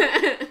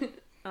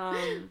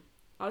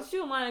 I'll just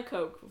do a line of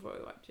Coke before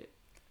we watch it.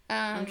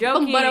 I'm Boom,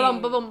 joking. bada,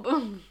 bum, bum,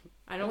 bum.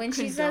 I don't When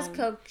she condone. says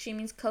Coke, she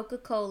means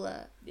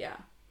Coca-Cola. Yeah.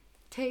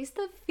 Taste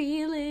the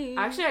feeling.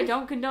 Actually, I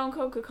don't condone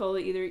Coca-Cola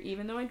either,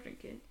 even though I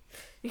drink it.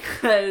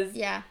 Because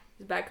Yeah.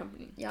 it's bad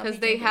company. Because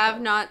they have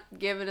not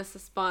given us a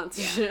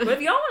sponsorship. But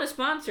if y'all want to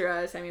sponsor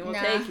us, I mean, we'll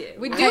take it.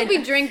 We do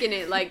be drinking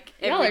it, like,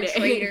 Y'all every are day.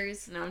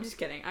 traitors. No, I'm just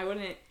kidding. I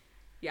wouldn't.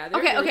 Yeah,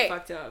 they're Okay, really okay.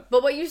 fucked up.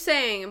 But what you're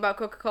saying about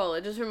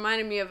Coca-Cola just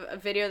reminded me of a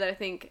video that I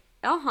think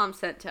Elham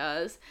sent to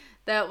us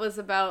that was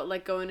about,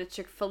 like, going to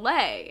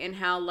Chick-fil-A and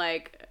how,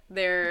 like,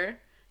 they're...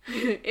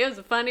 It was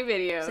a funny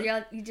video. So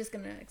you just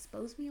gonna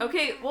expose me?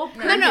 Okay, well...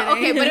 No,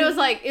 okay, but it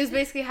was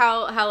basically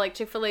how like,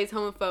 Chick-fil-A is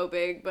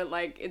homophobic, but,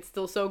 like, it's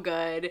still so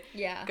good.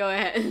 Yeah. Go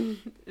ahead.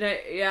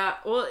 Yeah,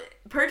 well,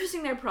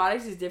 purchasing their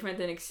products is different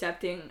than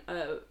accepting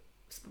a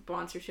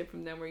sponsorship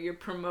from them where you're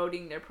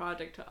promoting their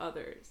product to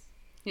others.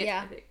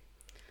 Yeah. I think.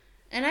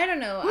 And I don't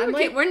know.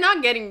 We're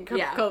not getting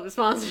Coca-Cola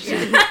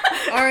sponsorship.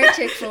 Or a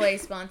Chick-fil-A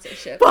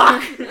sponsorship.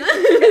 Fuck!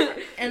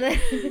 And then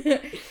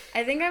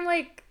I think I'm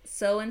like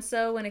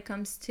so-and-so when it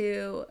comes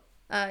to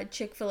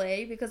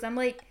Chick-fil-A because I'm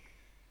like,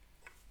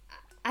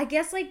 I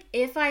guess like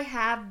if I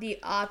have the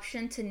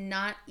option to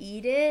not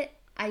eat it,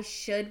 I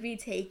should be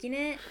taking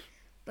it.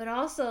 But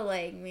also,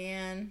 like,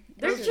 man,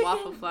 Those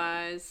waffle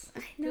flies.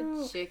 I know.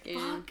 Good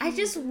chicken. I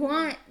just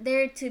want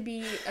there to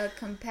be a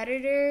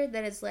competitor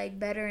that is, like,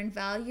 better in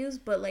values,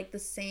 but, like, the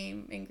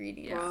same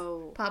ingredients.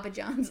 Bro. Papa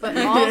John's. But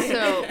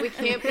also, we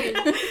can't be...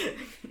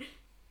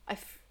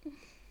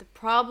 the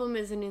problem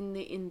isn't in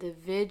the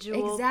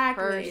individual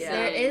person.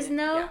 There is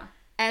no... Yeah.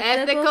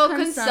 Ethical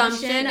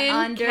consumption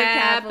under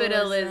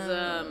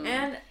capitalism.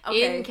 And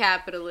okay. In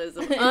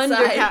capitalism.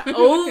 Inside.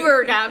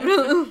 Over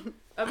capitalism.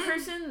 A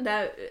person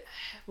that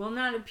will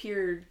not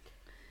appear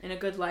in a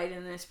good light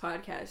in this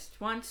podcast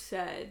once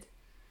said,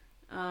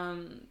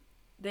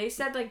 they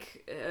said,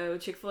 like,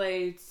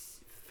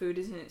 Chick-fil-A's food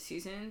isn't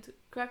seasoned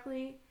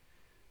correctly.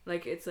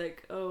 Like, it's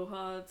like,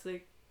 it's,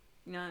 like,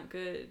 not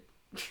good.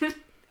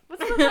 What's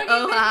the fucking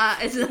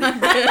it's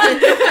not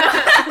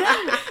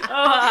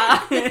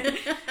good.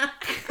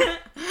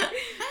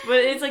 But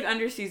it's, like,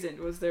 under-seasoned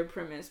was their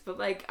premise. But,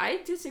 like,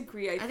 I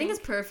disagree. I think it's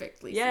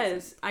perfectly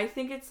Yes. seasoned. I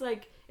think it's,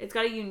 like, it's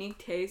got a unique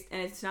taste,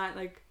 and it's not,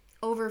 like...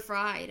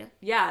 Over-fried.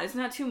 Yeah, it's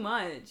not too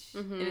much.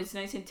 Mm-hmm. And it's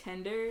nice and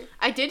tender.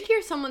 I did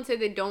hear someone say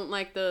they don't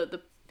like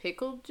the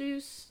pickle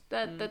juice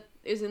that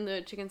is in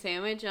the chicken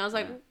sandwich. And I was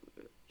like,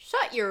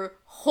 shut your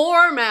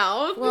whore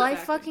mouth. Well, I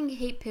fucking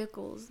hate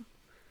pickles.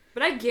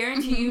 But I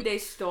guarantee you they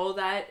stole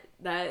that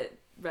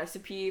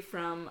recipe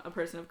from a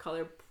person of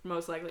color,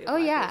 most likely a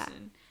black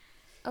person.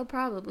 Oh,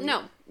 probably.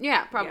 No.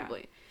 Yeah,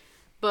 probably. Yeah.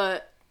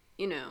 But,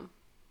 you know,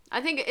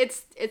 I think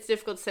it's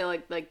difficult to say,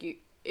 like you,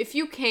 if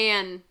you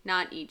can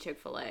not eat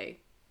Chick-fil-A,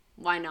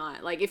 why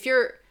not? Like, if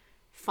you're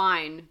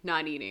fine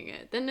not eating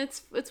it, then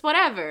it's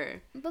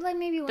whatever. But, like,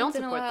 maybe once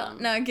in a while.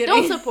 Them. No, I'm kidding.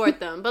 Don't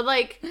support them. But,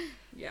 like,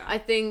 yeah, I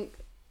think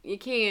you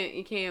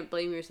can't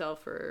blame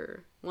yourself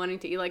for wanting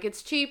to eat. Like,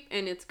 it's cheap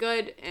and it's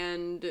good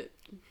and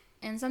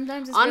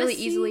sometimes it's honestly,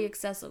 really easily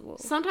accessible.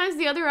 Sometimes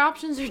the other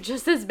options are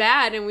just as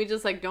bad and we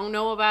just, like, don't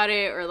know about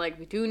it, or, like,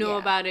 we do know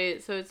about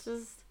it. So it's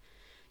just,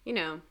 you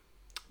know,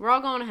 we're all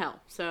going to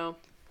hell. So.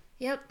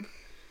 Yep.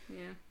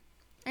 Yeah.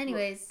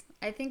 Anyways,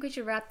 I think we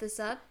should wrap this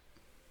up.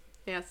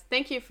 Yes.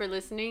 Thank you for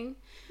listening.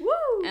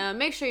 Woo!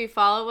 Make sure you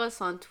follow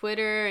us on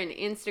Twitter and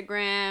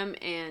Instagram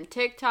and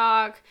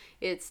TikTok.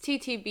 It's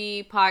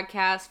TTB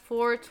Podcast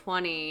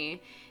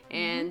 420.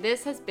 And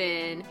this has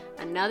been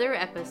another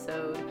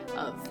episode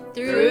of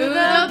Through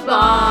the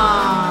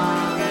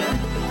Bong.